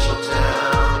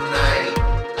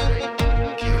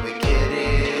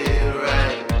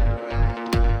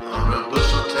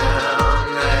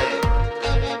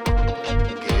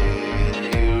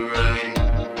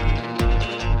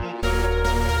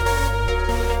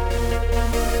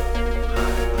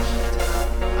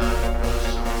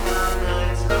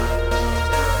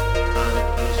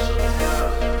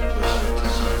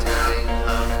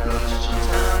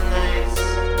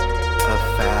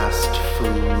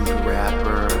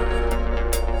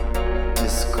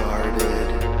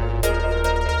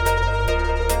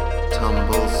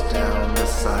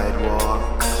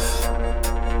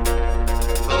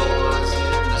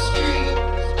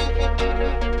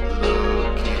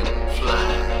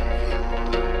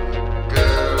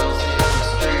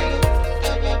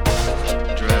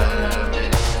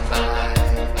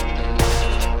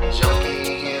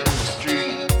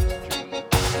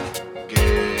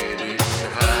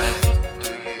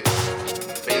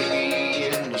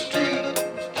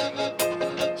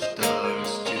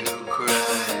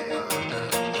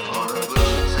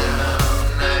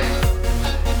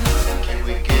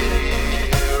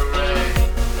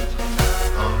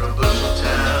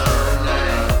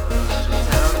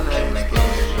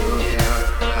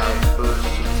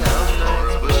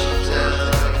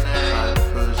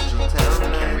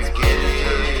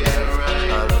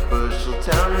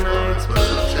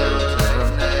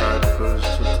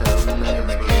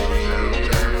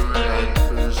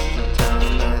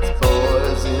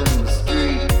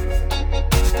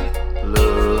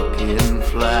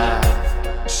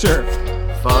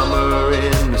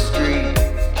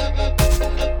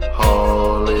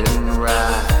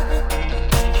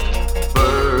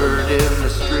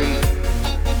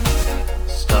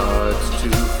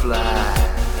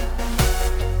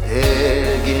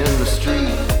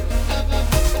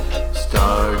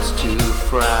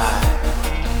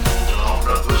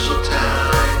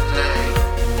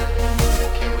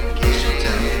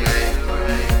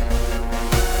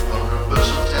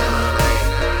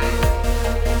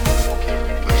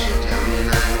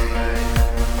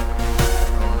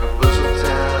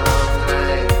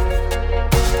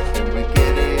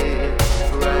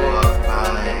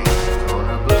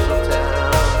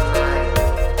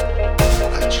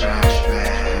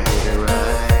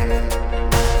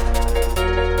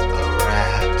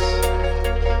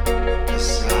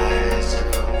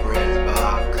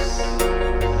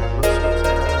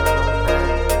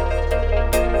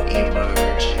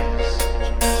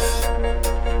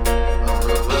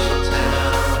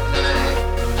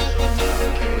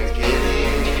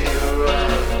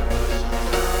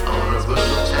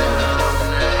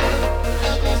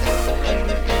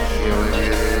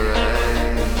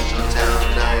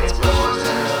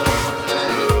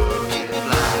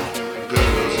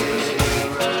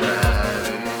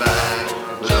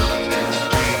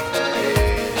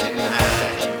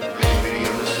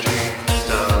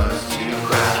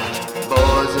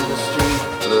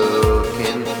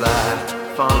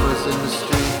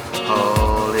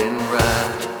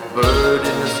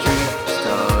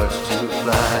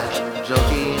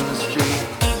 jockey in the street,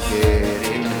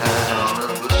 getting high on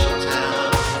a bushel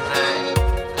town night.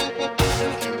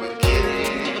 You were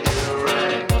getting it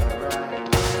right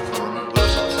on a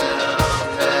bushel town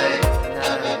night.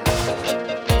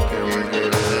 You were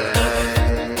getting it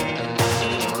right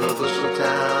on a bushel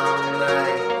town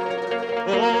night.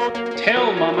 Oh, tell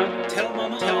mama. Tell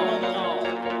mama, tell mama all.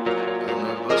 On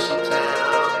a bushel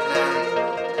town night.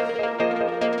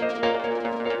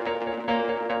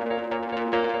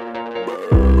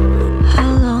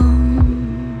 How long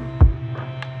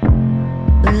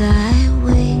will I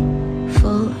wait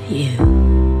for you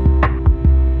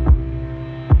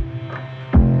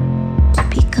to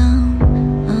become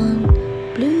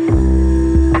unblue?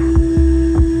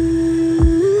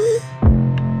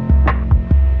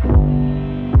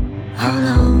 How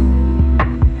long?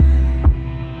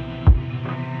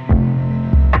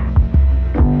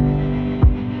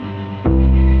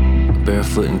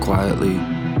 Barefoot and quietly,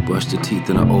 brush the teeth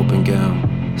in an open gown.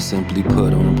 Simply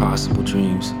put on impossible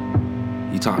dreams.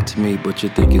 You talk to me, but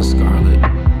you're thinking scarlet.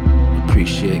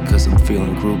 Appreciate, cause I'm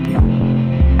feeling groupie.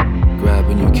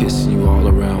 Grabbing you, kissing you all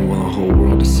around, want the whole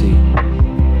world to see.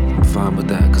 I'm fine with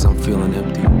that, cause I'm feeling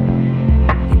empty.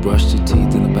 You brushed your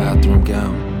teeth in the bathroom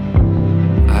gown.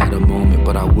 I had a moment,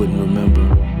 but I wouldn't remember.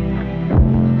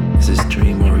 Is this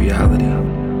dream or reality?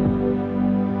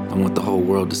 I want the whole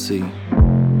world to see.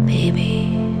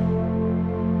 Baby,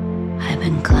 I've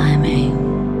been climbing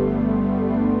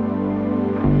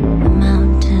a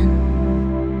mountain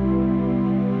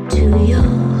to your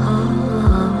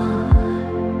heart.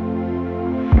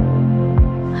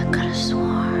 I could have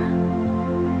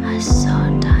sworn I saw a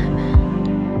diamond.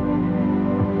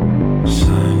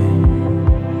 Shine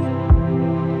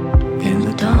in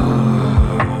the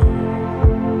dark.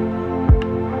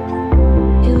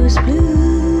 It was blue.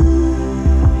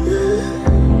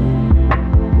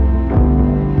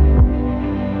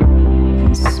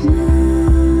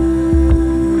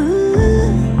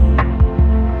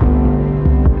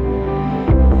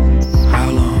 How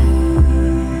long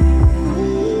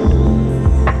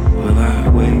will I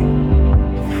wait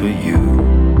for you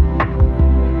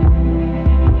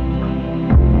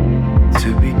to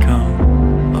become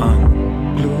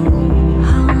unblue?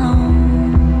 How long?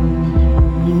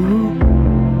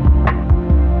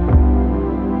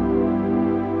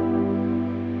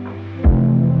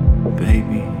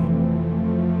 Baby,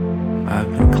 I've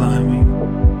been climbing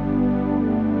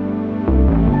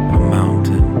a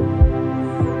mountain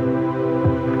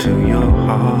to your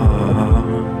heart.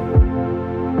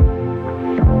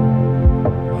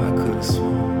 I could have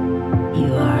sworn You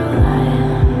are a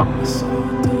liar. I saw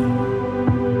a diamond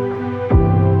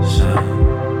shine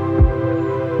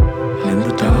in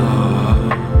the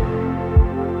dark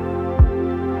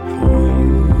for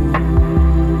you.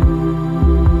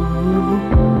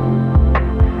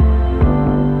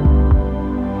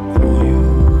 For you.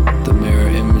 The mirror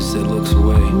image that looks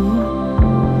away.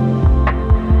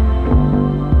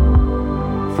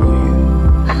 For you.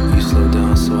 You slow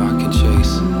down so I can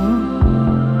chase.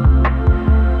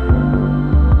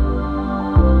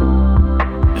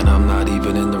 And I'm not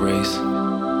even in the race.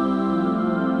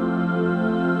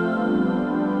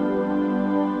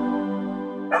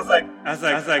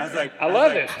 I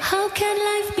love it. How can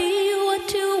life be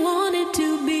what you want it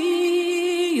to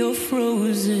be? You're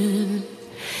frozen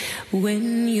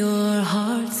when your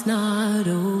heart's not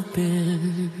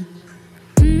open.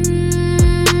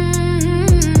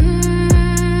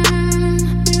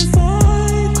 If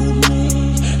I could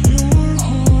melt your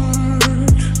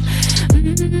heart,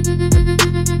 we'd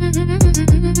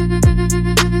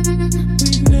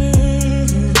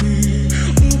never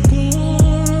be apart.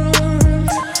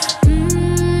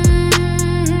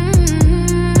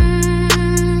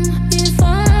 If I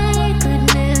could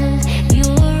melt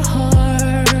your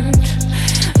heart,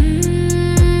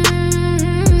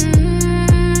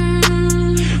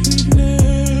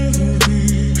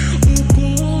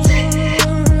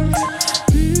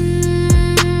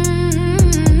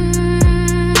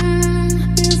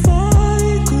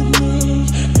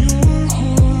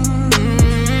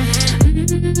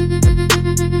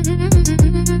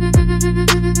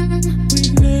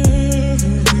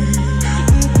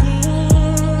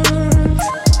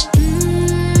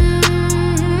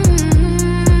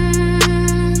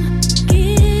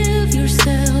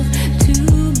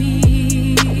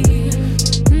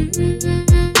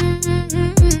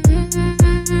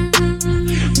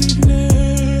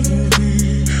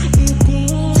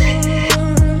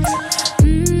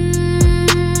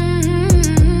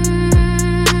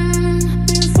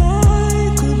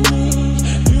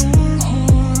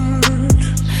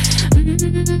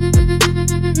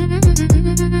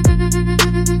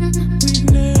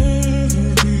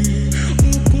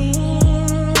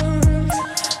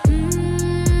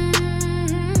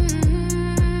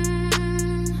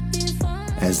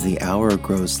 hour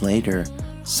grows later,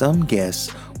 some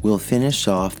guests will finish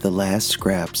off the last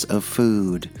scraps of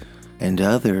food, and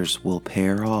others will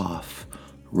pair off,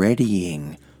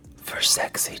 readying for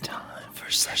sexy time. For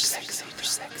sexy time.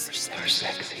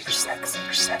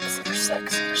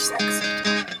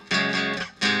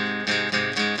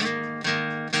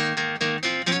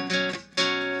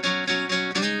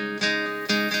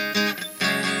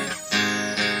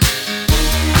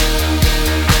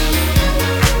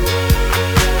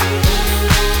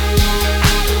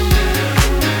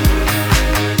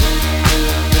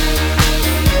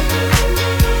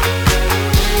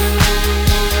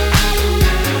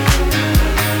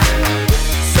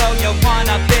 So you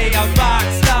wanna be a rock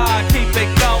star, keep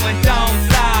it going, don't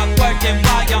stop, working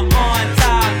while you're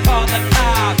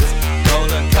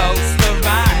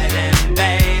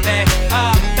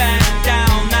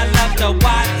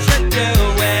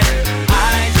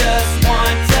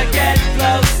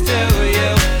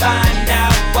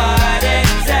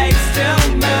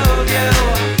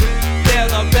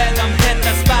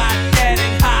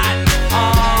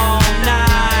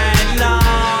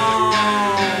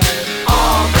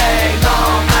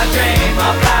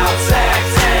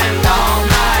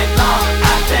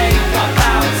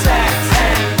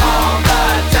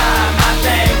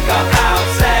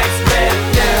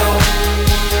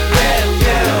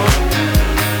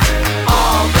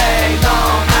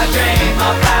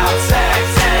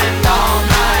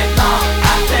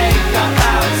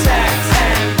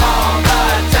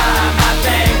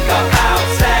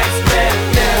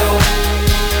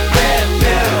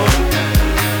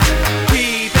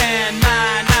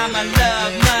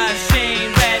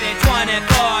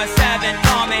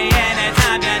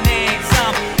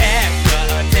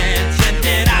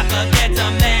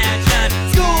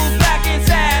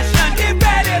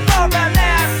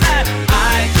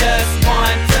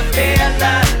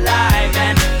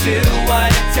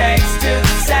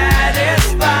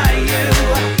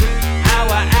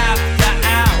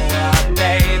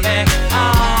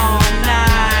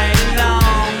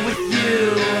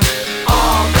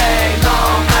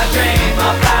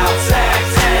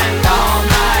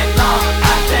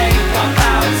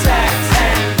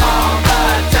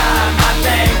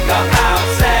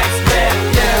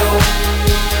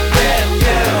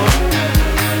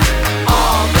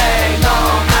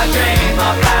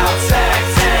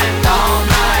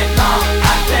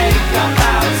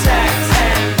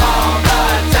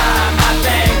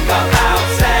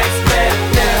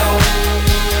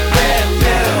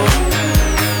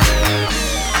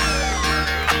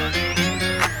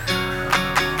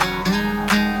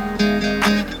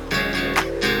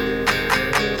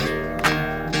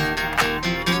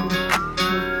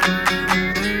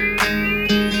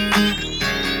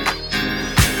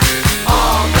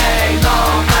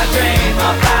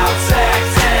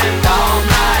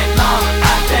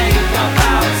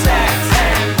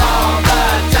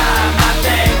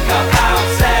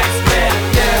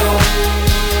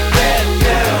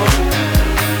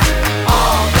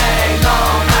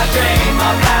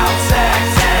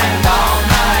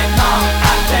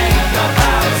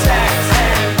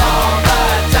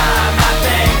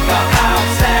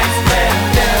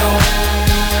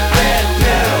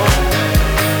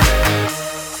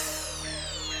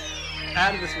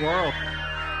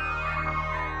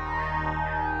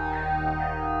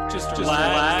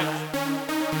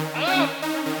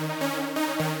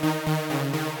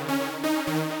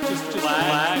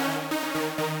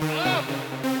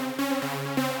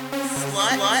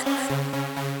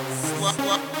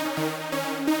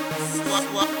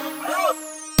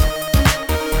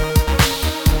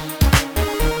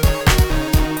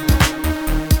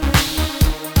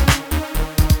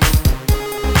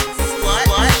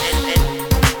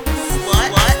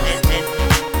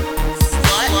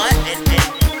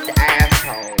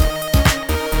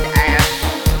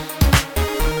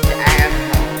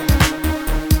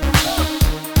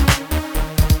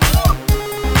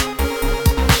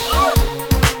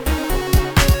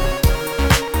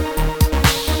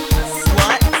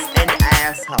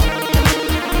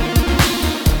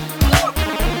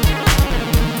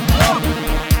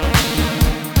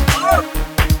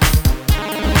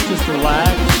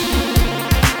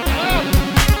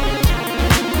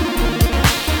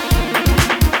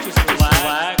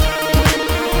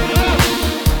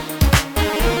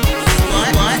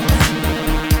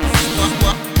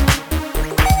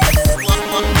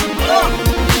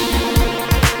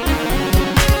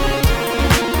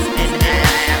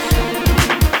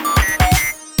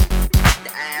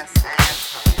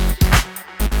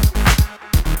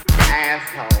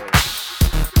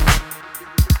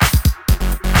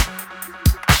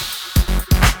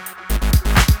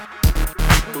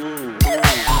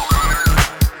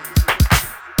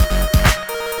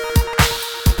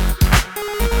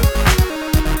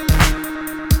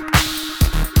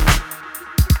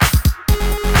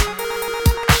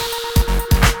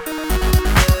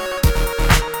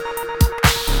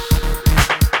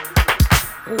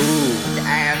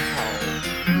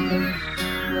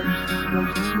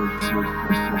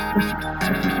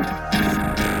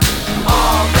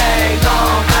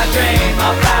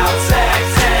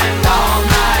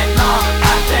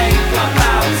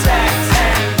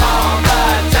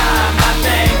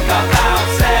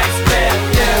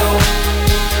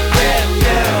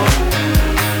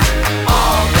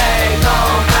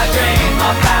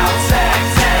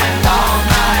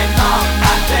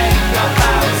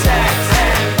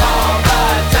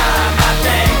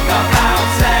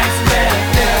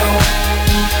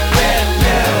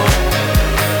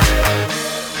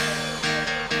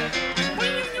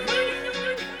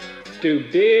do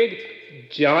Big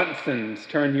Johnsons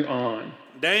turn you on?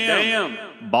 Damn.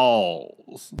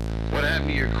 Balls. What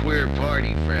happened to your queer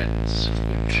party friends?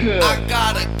 I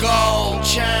got a gold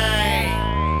chain.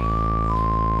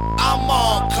 I'm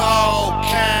on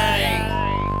cocaine.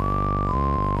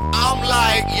 I'm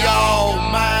like, yo,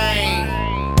 man.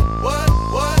 What?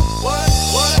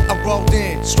 I rolled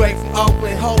in, straight from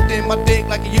Oakland, holding my dick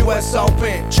like a US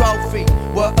Open trophy.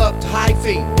 What up to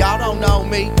hyphy? Y'all don't know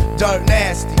me. Dirt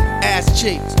nasty, ass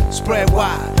cheeks, spread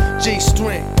wide,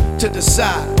 G-string to the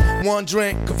side. 1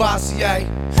 drink, Cavassier.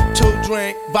 2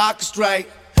 drink, vodka straight.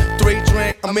 3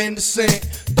 drink, I'm in the sink.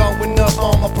 Throwing up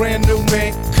on my brand new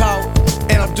mink coat.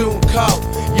 And I'm doing coke.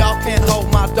 Y'all can't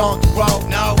hold my donkey road.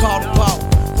 No, call the Pope,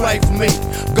 pray for me.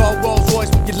 Go Rolls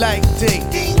Royce with your lady.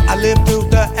 I lived through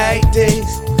the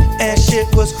 80s. And shit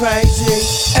was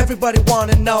crazy. Everybody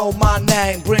wanna know my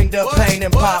name. Bring the pain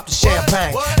and pop the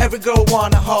champagne. Every girl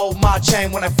wanna hold my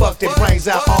chain when I fuck their brains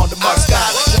out on the Mustang.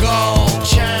 I got a gold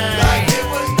chain. Like it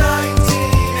was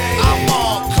 1980. I'm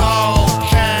on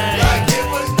cocaine. Like it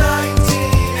was 1980.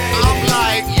 I'm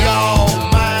like, yo,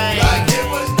 man. Like it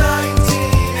was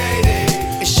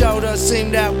 1980. It sure does seem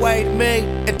that way to me.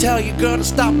 And tell your girl to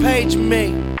stop paging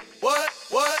me. What?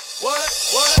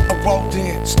 I rolled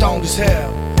in, stoned as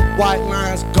hell. White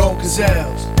lines, gold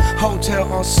gazelles. Hotel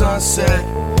on Sunset.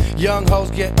 Young hoes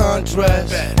get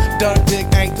undressed. Dirt dick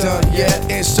ain't done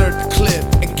yet. Insert the clip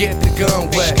and get the gun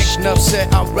wet. Enough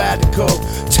said I'm radical.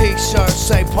 T-shirt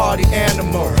say party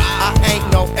animal. I ain't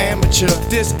no amateur.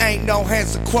 This ain't no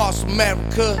hands across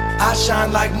America. I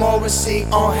shine like Morrissey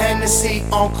on Hennessy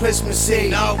on Christmas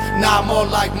Eve. No, nah, more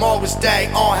like Morris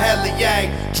Day on Hella Yay.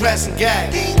 Dressing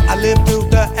gay. I lived through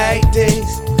the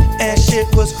 80s. And shit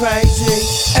was crazy.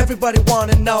 Everybody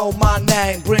wanna know my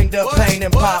name. Bring the pain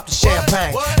and pop the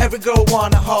champagne. Every girl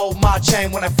wanna hold my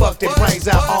chain when I fuck their brains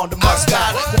out on the Mustang.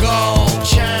 I got a gold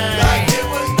chain. Like it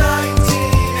was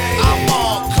 1980. I'm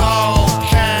on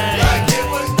cocaine. Like it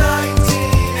was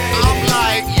 1980. I'm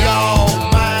like, yo,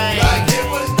 man. Like it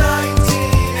was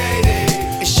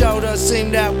 1980. It sure does seem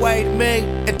that way to me.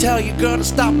 And tell your girl to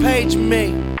stop paging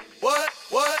me.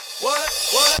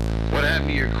 What happened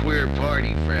to your queer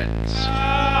party friends?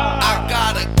 I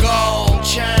got a gold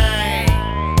chain.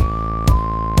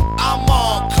 I'm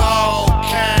on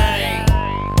cocaine.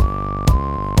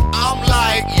 I'm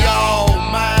like, yo,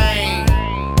 man.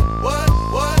 What?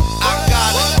 I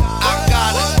got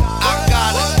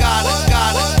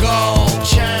a gold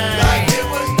chain. Like it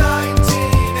was 1980.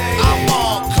 I'm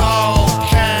on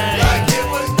cocaine. Like it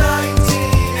was 1980.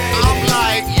 I'm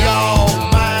like, yo,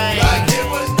 man. Like it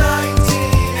was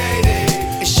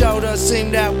 1980. It sure does seem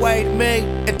that way to me.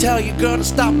 And tell your girl to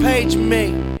stop paging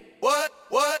me. What?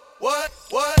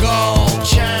 Gold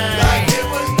chain. Like it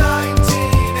was 1980.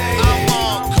 I'm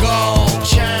on gold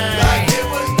chain. Like it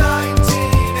was 1980.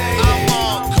 I'm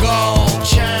on gold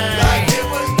chain. Like it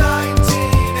was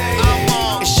 1980. I'm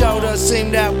on. It sure does seem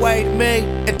that way to me.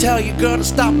 And tell your girl to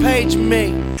stop paging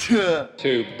me.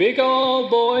 Two big old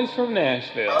boys from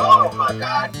Nashville. Oh my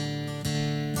God.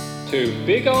 Two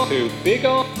big old.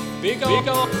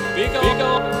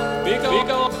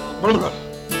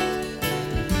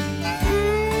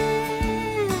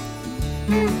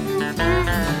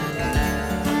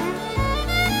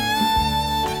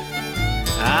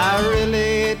 I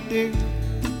really do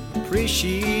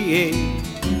appreciate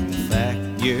the fact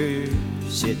you're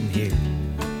sitting here.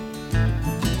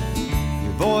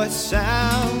 Your voice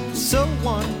sounds so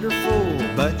wonderful,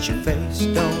 but your face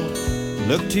don't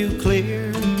look too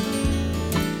clear.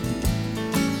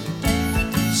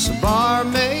 So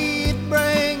barmaid,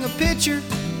 bring a pitcher,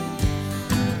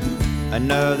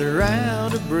 another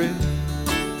round of brew.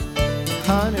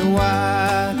 Honey,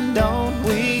 why don't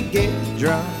we get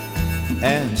drunk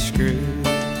and screw?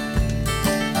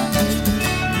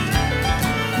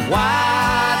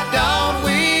 Why don't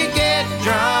we get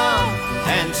drunk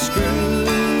and screw?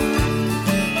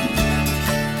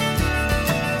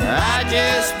 I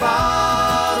just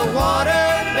bought a water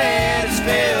bed, it's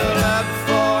filled up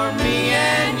for me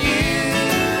and you.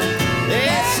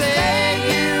 They say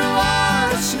you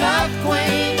are a snuff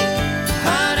queen.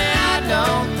 Honey, I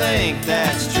don't think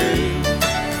that's true.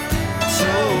 So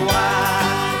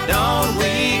why don't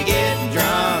we get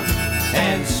drunk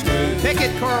and screw? Pick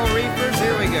it, Coral Reefers,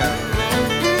 here we go.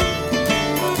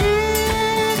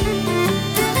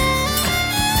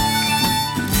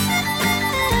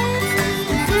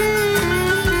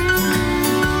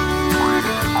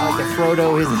 Frodo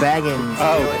his Baggins.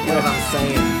 Oh, you know what I'm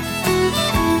saying?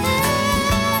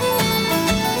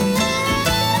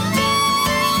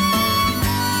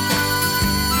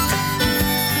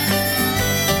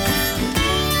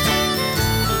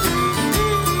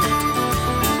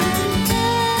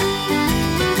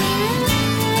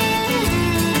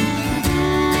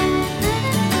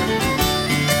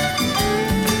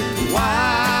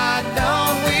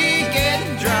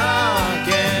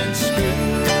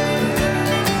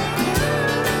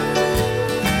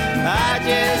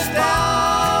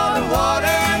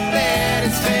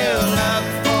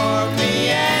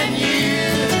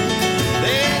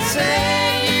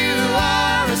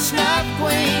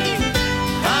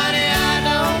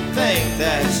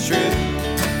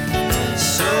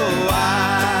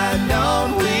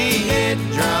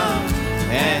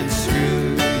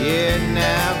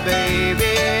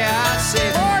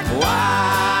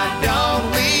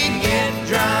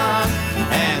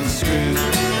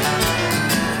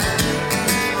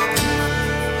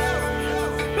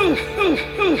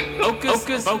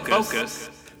 Focus.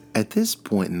 At this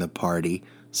point in the party,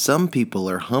 some people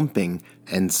are humping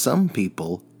and some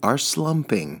people are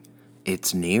slumping.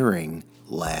 It's nearing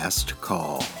last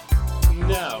call.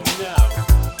 No.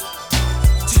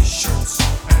 T-shirts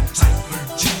and tight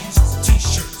blue jeans.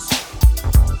 T-shirts.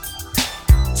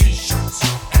 T-shirts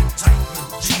and tight blue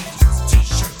jeans.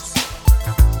 T-shirts.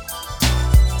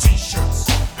 T-shirts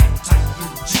and tight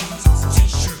blue jeans.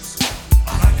 T-shirts. I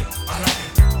like it.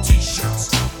 T-shirts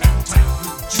and tight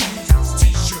blue jeans.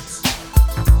 T-shirts.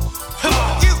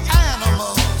 You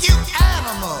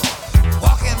animal,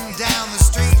 walking down the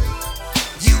street.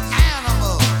 You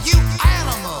animal,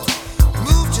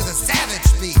 move to the savage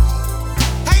beat.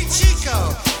 Hey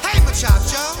Chico, hey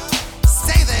muchacho,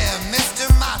 say there, Mr.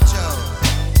 Macho.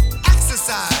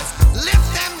 Exercise,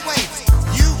 lift them weights.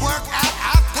 You work out,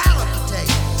 I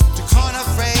palpitate. To coin a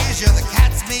phrase, you're the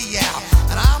cat's meow,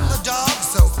 and I'm the dog,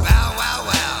 so bow wow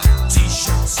wow.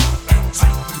 T-shirts and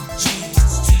tight blue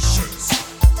jeans. T-shirts.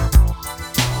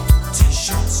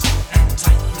 T-shirts and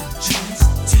tight blue jeans.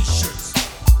 T-shirts.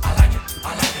 I like it.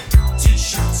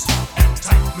 T-shirts and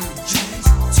tight blue jeans.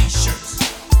 T-shirts.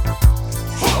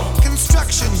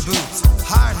 Construction boots,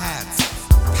 hard hats,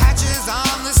 patches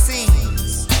on the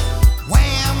seams.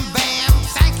 Wham, bam,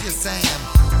 thank you, Sam.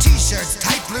 T-shirts,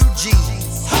 tight blue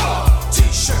jeans.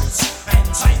 T-shirts and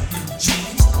tight blue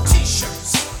jeans.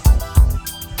 T-shirts.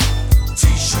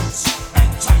 T-shirts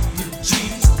and tight blue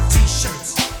jeans.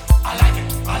 T-shirts. I like it.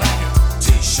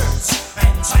 T-shirts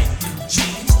and tight blue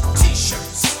jeans.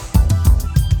 T-shirts.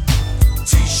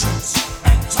 T-shirts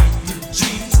and tight blue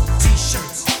jeans.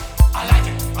 T-shirts. I like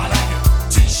it.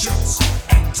 T-shirts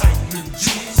and tight blue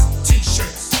jeans.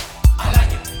 T-shirts. I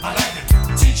like it.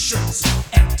 T-shirts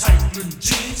and tight blue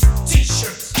jeans.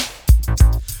 T-shirts.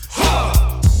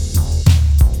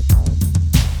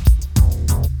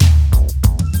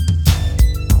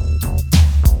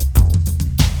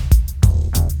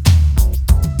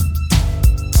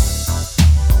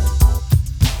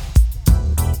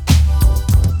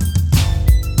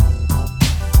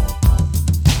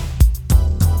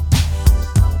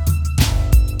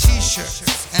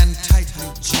 T-shirts and tight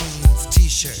blue jeans.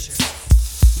 T-shirts.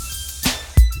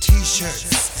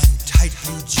 T-shirts and tight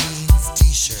blue jeans.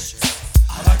 T-shirts.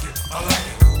 I like it.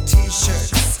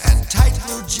 T-shirts and tight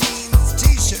blue jeans.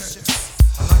 T-shirts.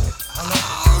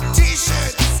 Oh,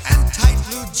 T-shirts and tight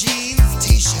blue jeans.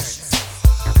 T-shirts.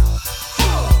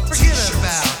 Forget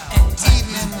about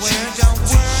evening wear. Don't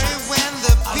worry when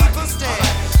the people stare.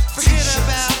 Forget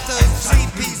about those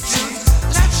three-piece suits.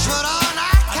 Let's put on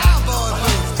our cowboy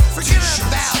boots. Forget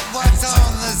about what's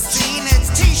on the scene. It's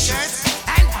T-shirts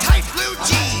and tight blue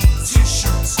jeans.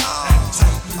 T-shirts and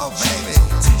tight blue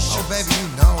Oh baby, you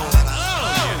know what I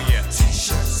mean.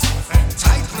 T-shirts and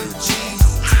Tight blue jeans.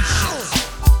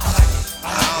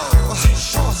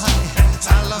 Oh, honey,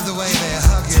 I love the way they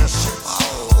hug you.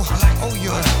 Oh,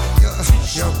 your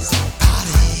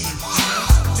body.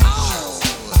 Oh,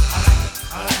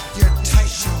 your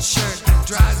tight shirt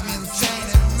drives me insane.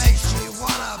 It makes me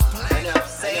wanna play.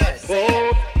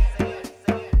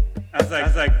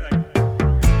 That's like.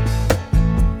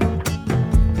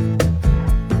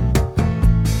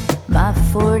 My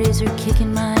 40s are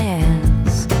kicking my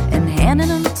ass and handing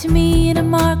them to me in a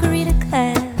margarita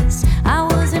glass. I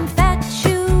was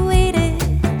infatuated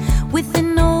with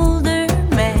an older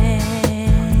man,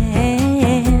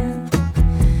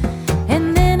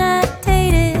 and then I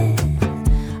dated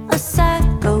a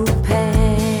psychopath.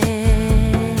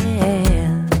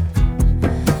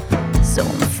 So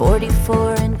I'm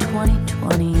 44 in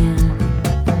 2020,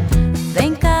 and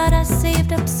thank God I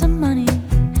saved up some money.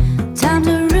 Time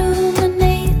to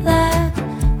ruminate like,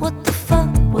 what the fuck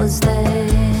was that?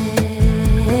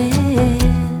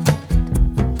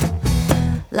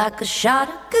 Like a shot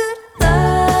of good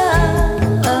luck,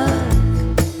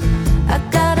 I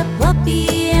got a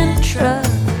puppy and a truck.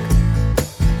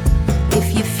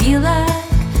 If you feel like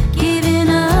giving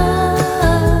up,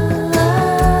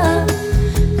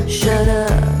 shut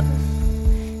up,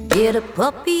 get a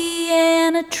puppy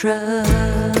and a truck.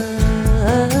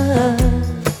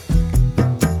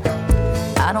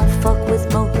 I don't fuck with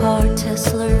Mopar,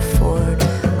 Tesla, or Ford.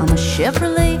 I'm a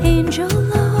Chevrolet Angel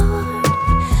Lord.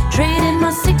 Trading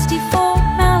my 64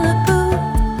 Malibu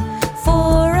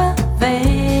for a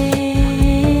van.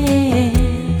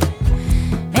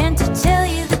 And to tell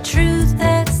you the truth,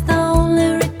 that's the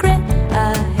only regret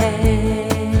I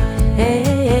have.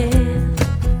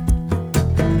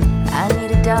 I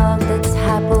need a dog that's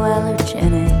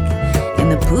hypoallergenic,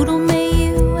 and the poodle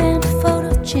Mayu and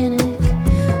photogenic.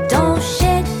 Don't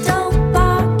shed, don't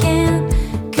bark, and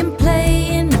can play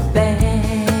in the band.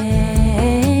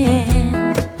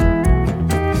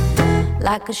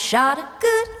 like a shot of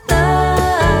good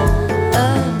love.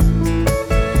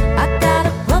 I got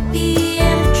a puppy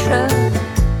and a truck.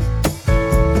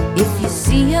 If you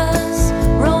see us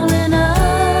rolling up,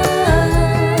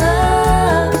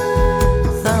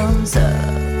 thumbs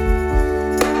up.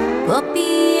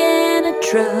 Puppy and a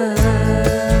truck.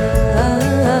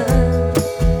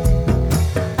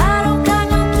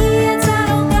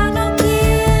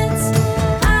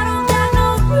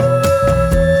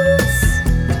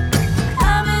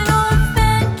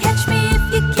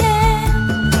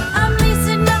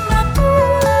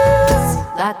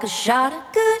 Like a shot of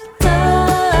good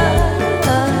love.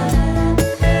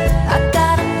 I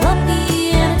got a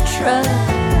puppy and a truck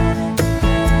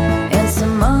and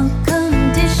some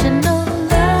unconditional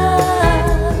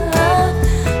love.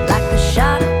 Like a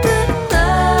shot of good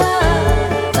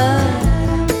love.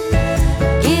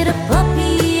 Get a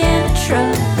puppy and a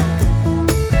truck.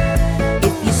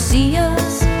 If you see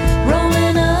us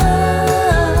rolling up,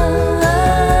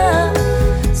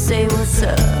 say what's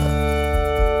up.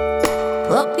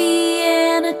 Puppy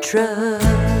and a truck.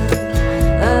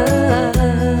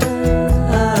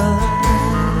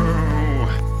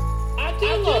 I do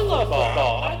love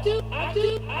football. I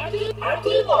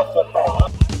do love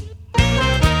football.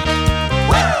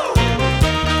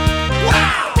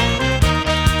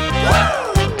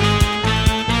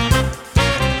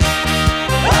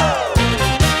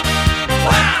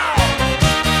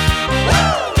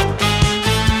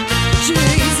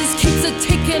 Jesus keeps a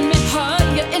taking me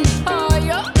higher and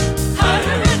higher.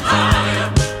 Higher and higher.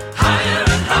 Higher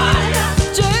and higher.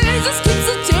 Jesus keeps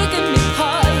a taking me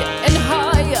higher and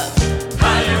higher.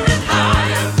 Higher and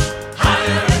higher.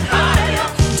 Higher and higher.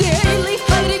 Daily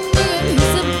hiding me in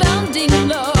his abounding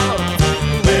love.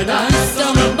 When I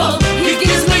stumble, he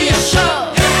gives me a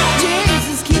shove.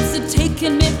 Jesus keeps a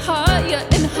taking me higher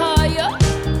and higher.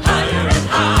 Higher and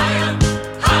higher.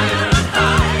 Higher and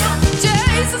higher.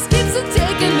 Jesus keeps a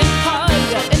taking me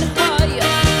higher and higher.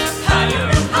 Higher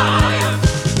and higher.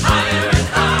 Higher and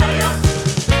higher.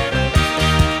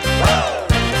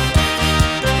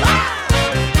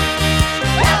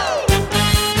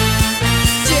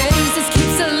 Jesus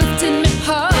keeps a lifting me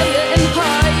higher and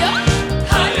higher.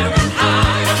 Higher and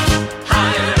higher.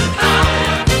 Higher and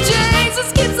higher. Jesus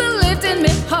keeps a lifting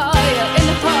me higher and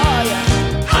higher.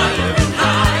 Higher and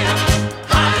higher.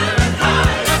 Higher and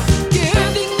higher.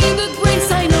 Giving me the grace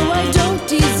I know I don't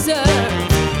deserve.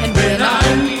 And when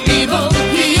I'm evil,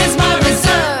 he is my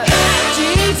reserve.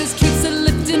 Jesus keeps a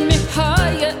lifting me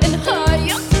higher and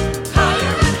higher.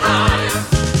 Higher and higher.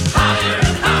 Higher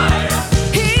and higher.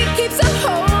 He keeps a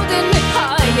holding me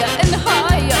higher and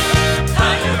higher.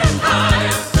 Higher and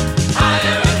higher.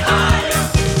 Higher and higher.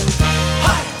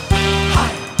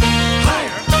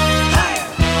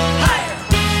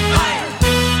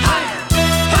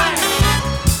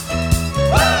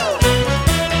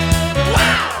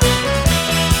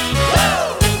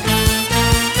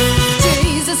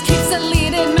 Jesus keeps a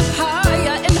leading me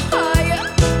higher and higher.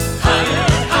 Higher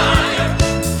and higher.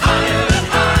 Higher and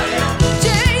higher.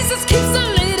 Jesus keeps a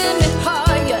leading me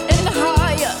higher and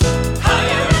higher.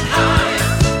 Higher and higher.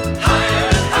 Higher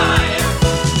and higher.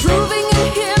 Proving in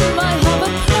him I have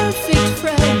a perfect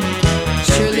friend.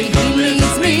 Surely he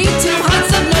leads me to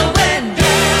heights of no end.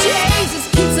 Jesus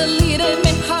keeps a leading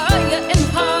me higher and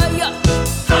higher.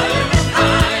 Higher and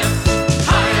higher.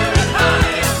 Higher and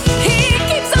higher. He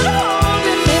keeps on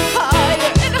holding me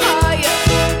higher and higher.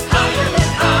 Higher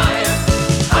and higher.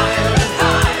 Higher and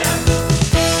higher.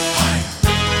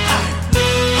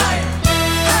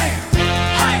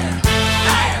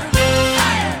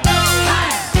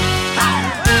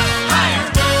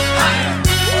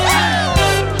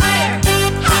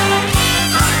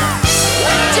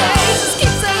 Jesus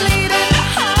keeps a leading me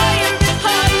higher and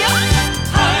higher.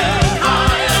 Higher and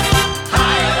higher.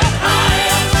 Higher and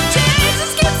higher.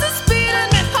 Jesus keeps a speeding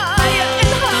me higher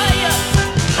and higher.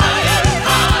 Higher and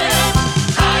higher.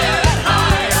 Higher and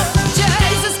higher.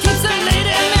 Jesus keeps a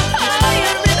leading me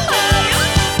higher and higher.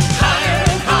 Higher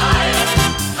and higher.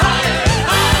 Higher and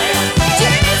higher.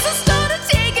 Jesus started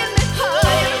taking me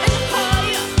higher and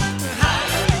higher.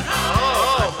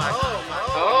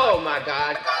 Oh my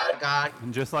God.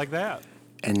 And just like that.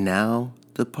 And now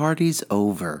the party's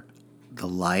over. The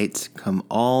lights come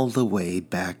all the way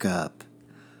back up.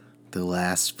 The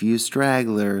last few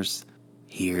stragglers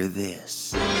hear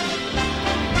this.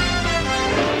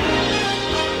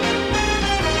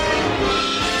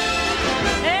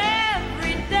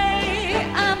 Every day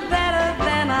I'm better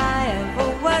than I ever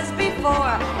was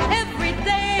before. Every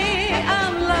day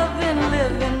I'm loving,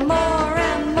 living more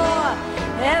and more.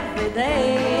 Every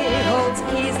day holds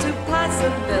keys to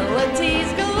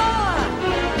possibilities galore.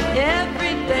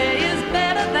 Every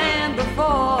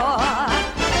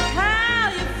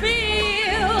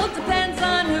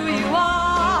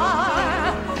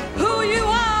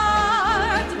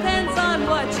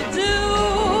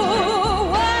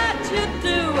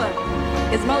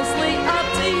It's mostly up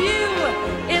to you.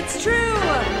 It's true.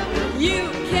 You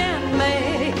can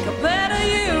make a better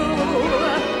you.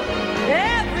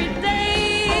 Every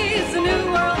day's a new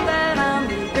world that I'm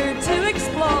eager to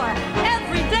explore.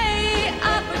 Every day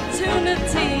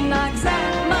opportunity knocks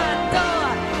at my door.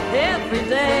 Every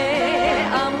day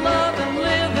I'm loving,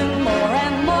 living more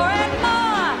and more and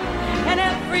more. And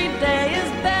every day is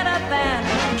better than.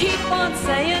 Keep on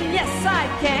saying yes I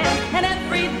can. And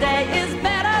every day is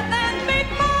better than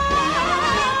before.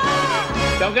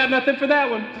 Don't got nothing for that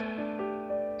one.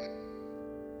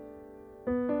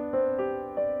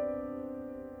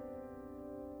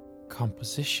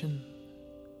 Composition.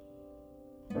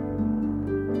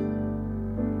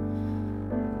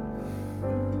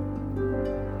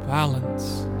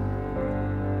 Balance.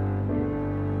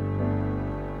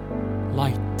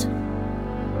 Light.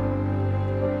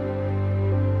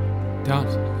 Dot.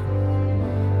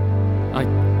 I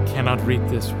cannot read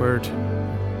this word.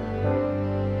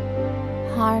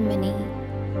 Harmony.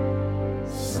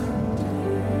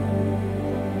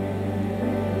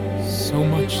 So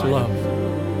much love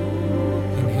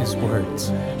in his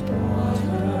words.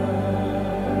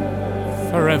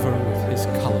 Forever with his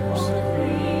colors.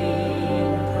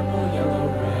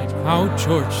 How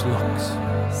George looks.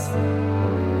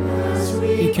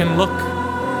 He can look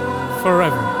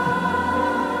forever.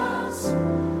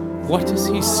 What does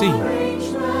he see?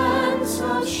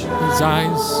 His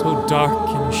eyes so dark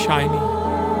and shiny,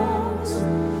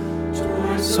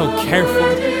 so careful,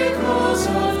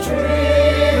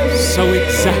 so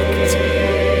exact.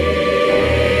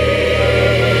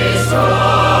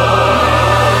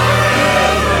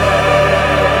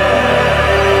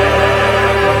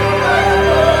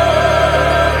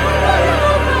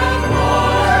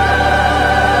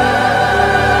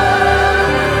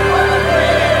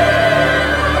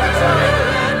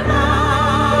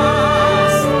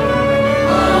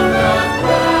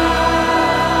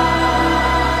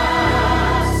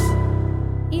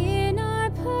 In our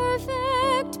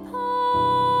perfect park,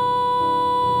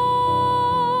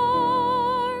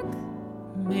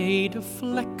 Made of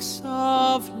flecks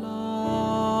of light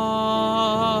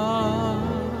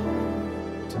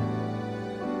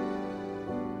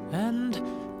and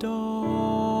dark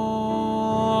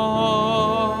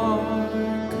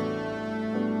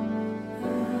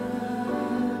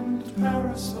and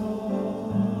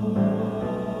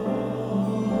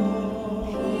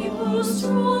people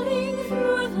strolling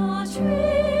through the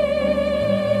trees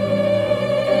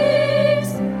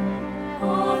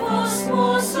of a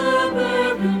small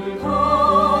suburban park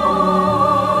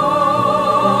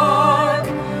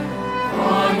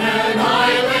on an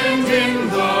island in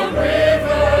the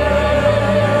river.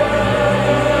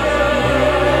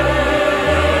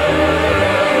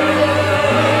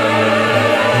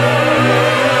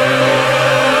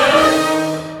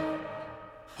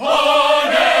 On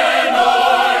an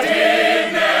ordinary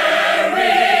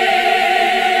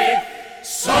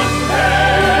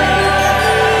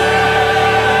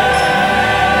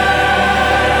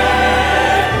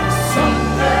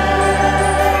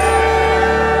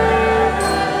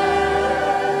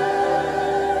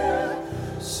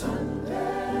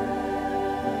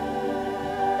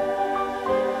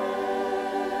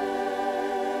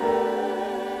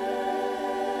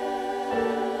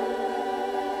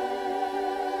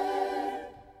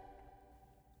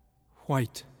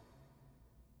white.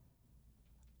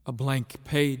 A blank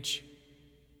page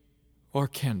or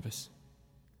canvas.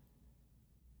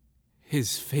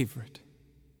 His favorite.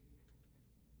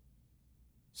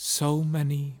 So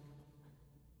many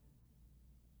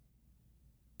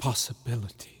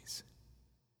possibilities.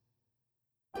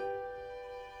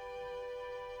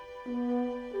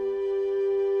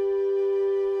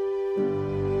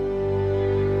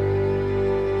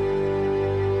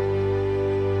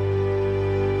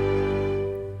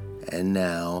 And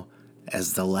now,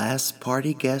 as the last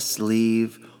party guests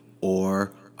leave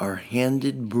or are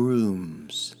handed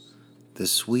brooms, the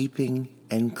sweeping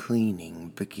and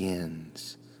cleaning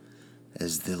begins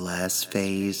as the last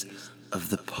phase of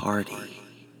the party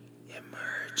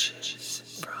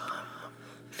emerges from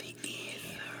the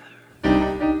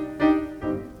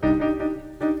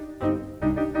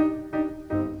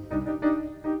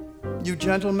You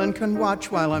gentlemen can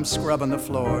watch while I'm scrubbing the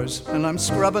floors, and I'm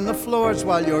scrubbing the floors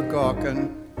while you're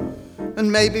gawking. And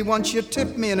maybe once you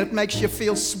tip me and it makes you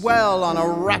feel swell on a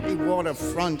ratty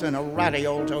waterfront in a ratty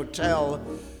old hotel,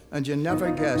 and you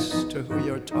never guess to who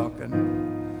you're talking.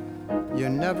 You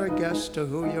never guess to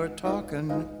who you're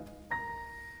talking.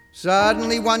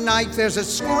 Suddenly one night there's a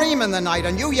scream in the night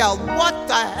and you yell, "What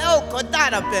the hell could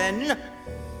that have been?"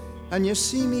 And you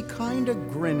see me kinda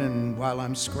grinning while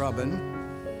I'm scrubbing.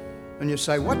 And you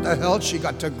say, what the hell she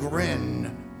got to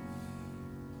grin?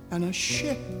 And a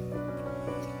ship,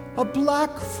 a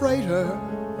black freighter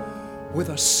with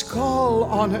a skull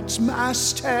on its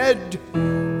masthead,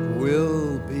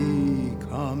 will be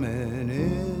coming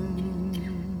in.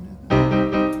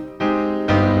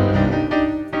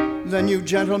 Then you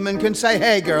gentlemen can say,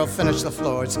 hey girl, finish the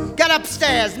floors. Get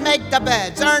upstairs, make the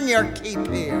beds, earn your keep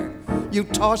here. You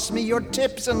toss me your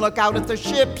tips and look out at the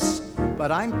ships,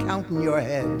 but I'm counting your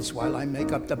heads while I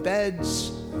make up the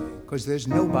beds, 'cause there's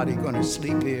nobody gonna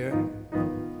sleep here.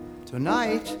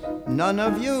 Tonight, none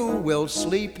of you will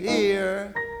sleep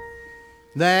here.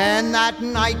 Then that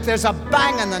night there's a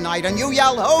bang in the night and you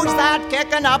yell, who's that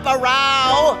kicking up a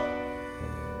row?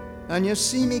 And you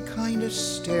see me kind of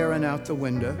staring out the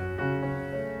window.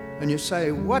 And you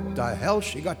say, what the hell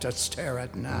she got to stare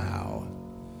at now?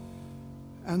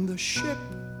 And the ship,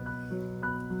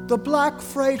 the black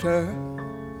freighter,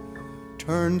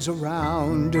 turns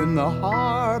around in the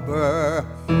harbor,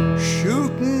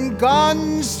 shooting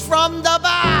guns from the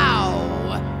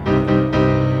bow.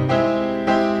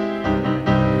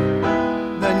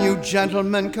 Then you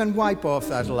gentlemen can wipe off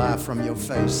that laugh from your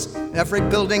face. Every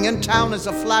building in town is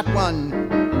a flat one.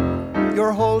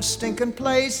 Your whole stinking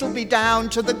place will be down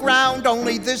to the ground.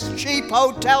 Only this cheap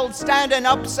hotel standing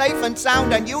up safe and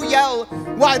sound. And you yell,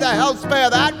 why the hell spare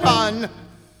that one?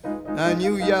 And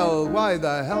you yell, why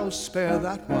the hell spare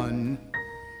that one?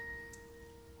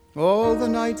 All the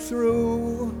night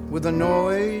through, with the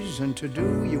noise and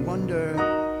to-do, you wonder,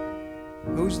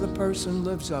 who's the person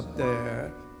lives up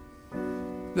there?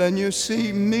 Then you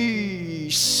see me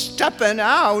stepping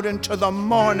out into the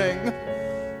morning,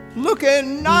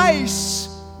 looking nice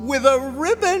with a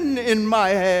ribbon in my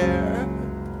hair.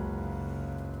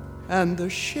 And the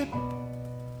ship,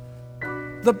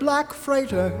 the black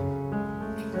freighter,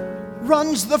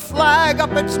 runs the flag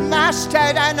up its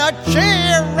masthead and a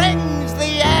cheer rings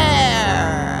the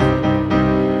air.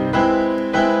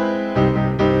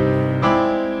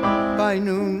 By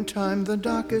noontime the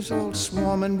dock is all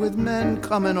swarming with men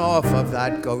coming off of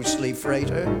that ghostly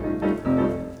freighter.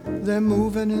 They're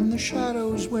moving in the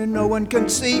shadows where no one can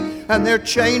see, and they're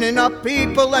chaining up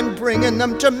people and bringing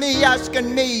them to me,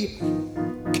 asking me,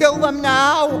 kill them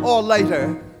now or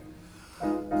later?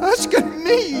 Asking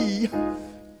me,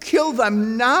 kill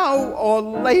them now or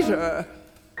later?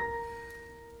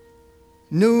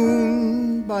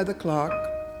 Noon by the clock,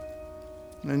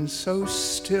 and so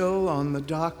still on the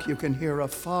dock you can hear a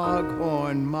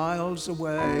foghorn miles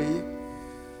away.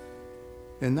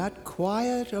 In that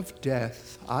quiet of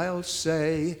death, I'll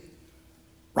say,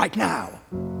 right now.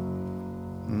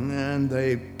 And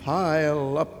they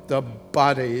pile up the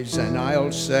bodies, and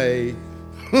I'll say,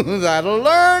 that'll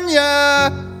learn ya.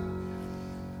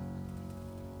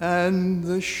 And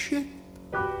the ship,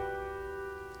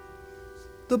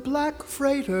 the black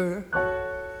freighter,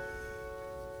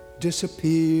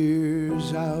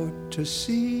 disappears out to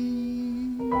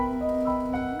sea.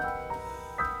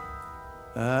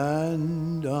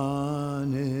 And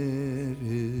on it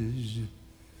is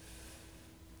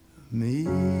me.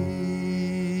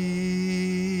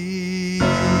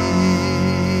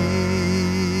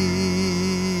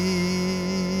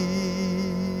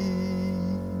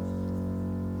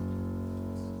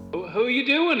 Who are you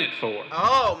doing it for?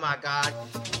 Oh, my God.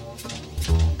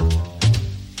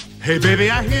 Hey, baby,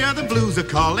 I hear the blues are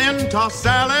calling. Tossed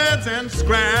salads and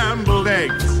scrambled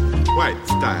eggs. Quite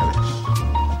stylish.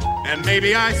 And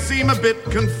maybe I seem a bit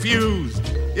confused.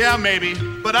 Yeah, maybe,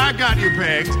 but I got you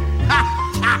pegged.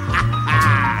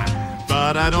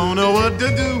 But I don't know what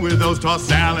to do with those tossed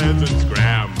salads and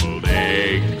scrambled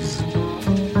eggs.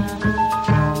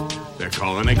 They're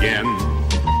calling again.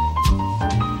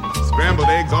 Scrambled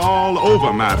eggs all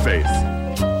over my face.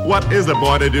 What is a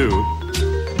boy to do?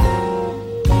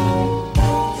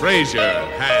 Frasier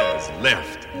has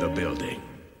left the building.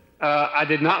 I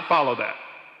did not follow that.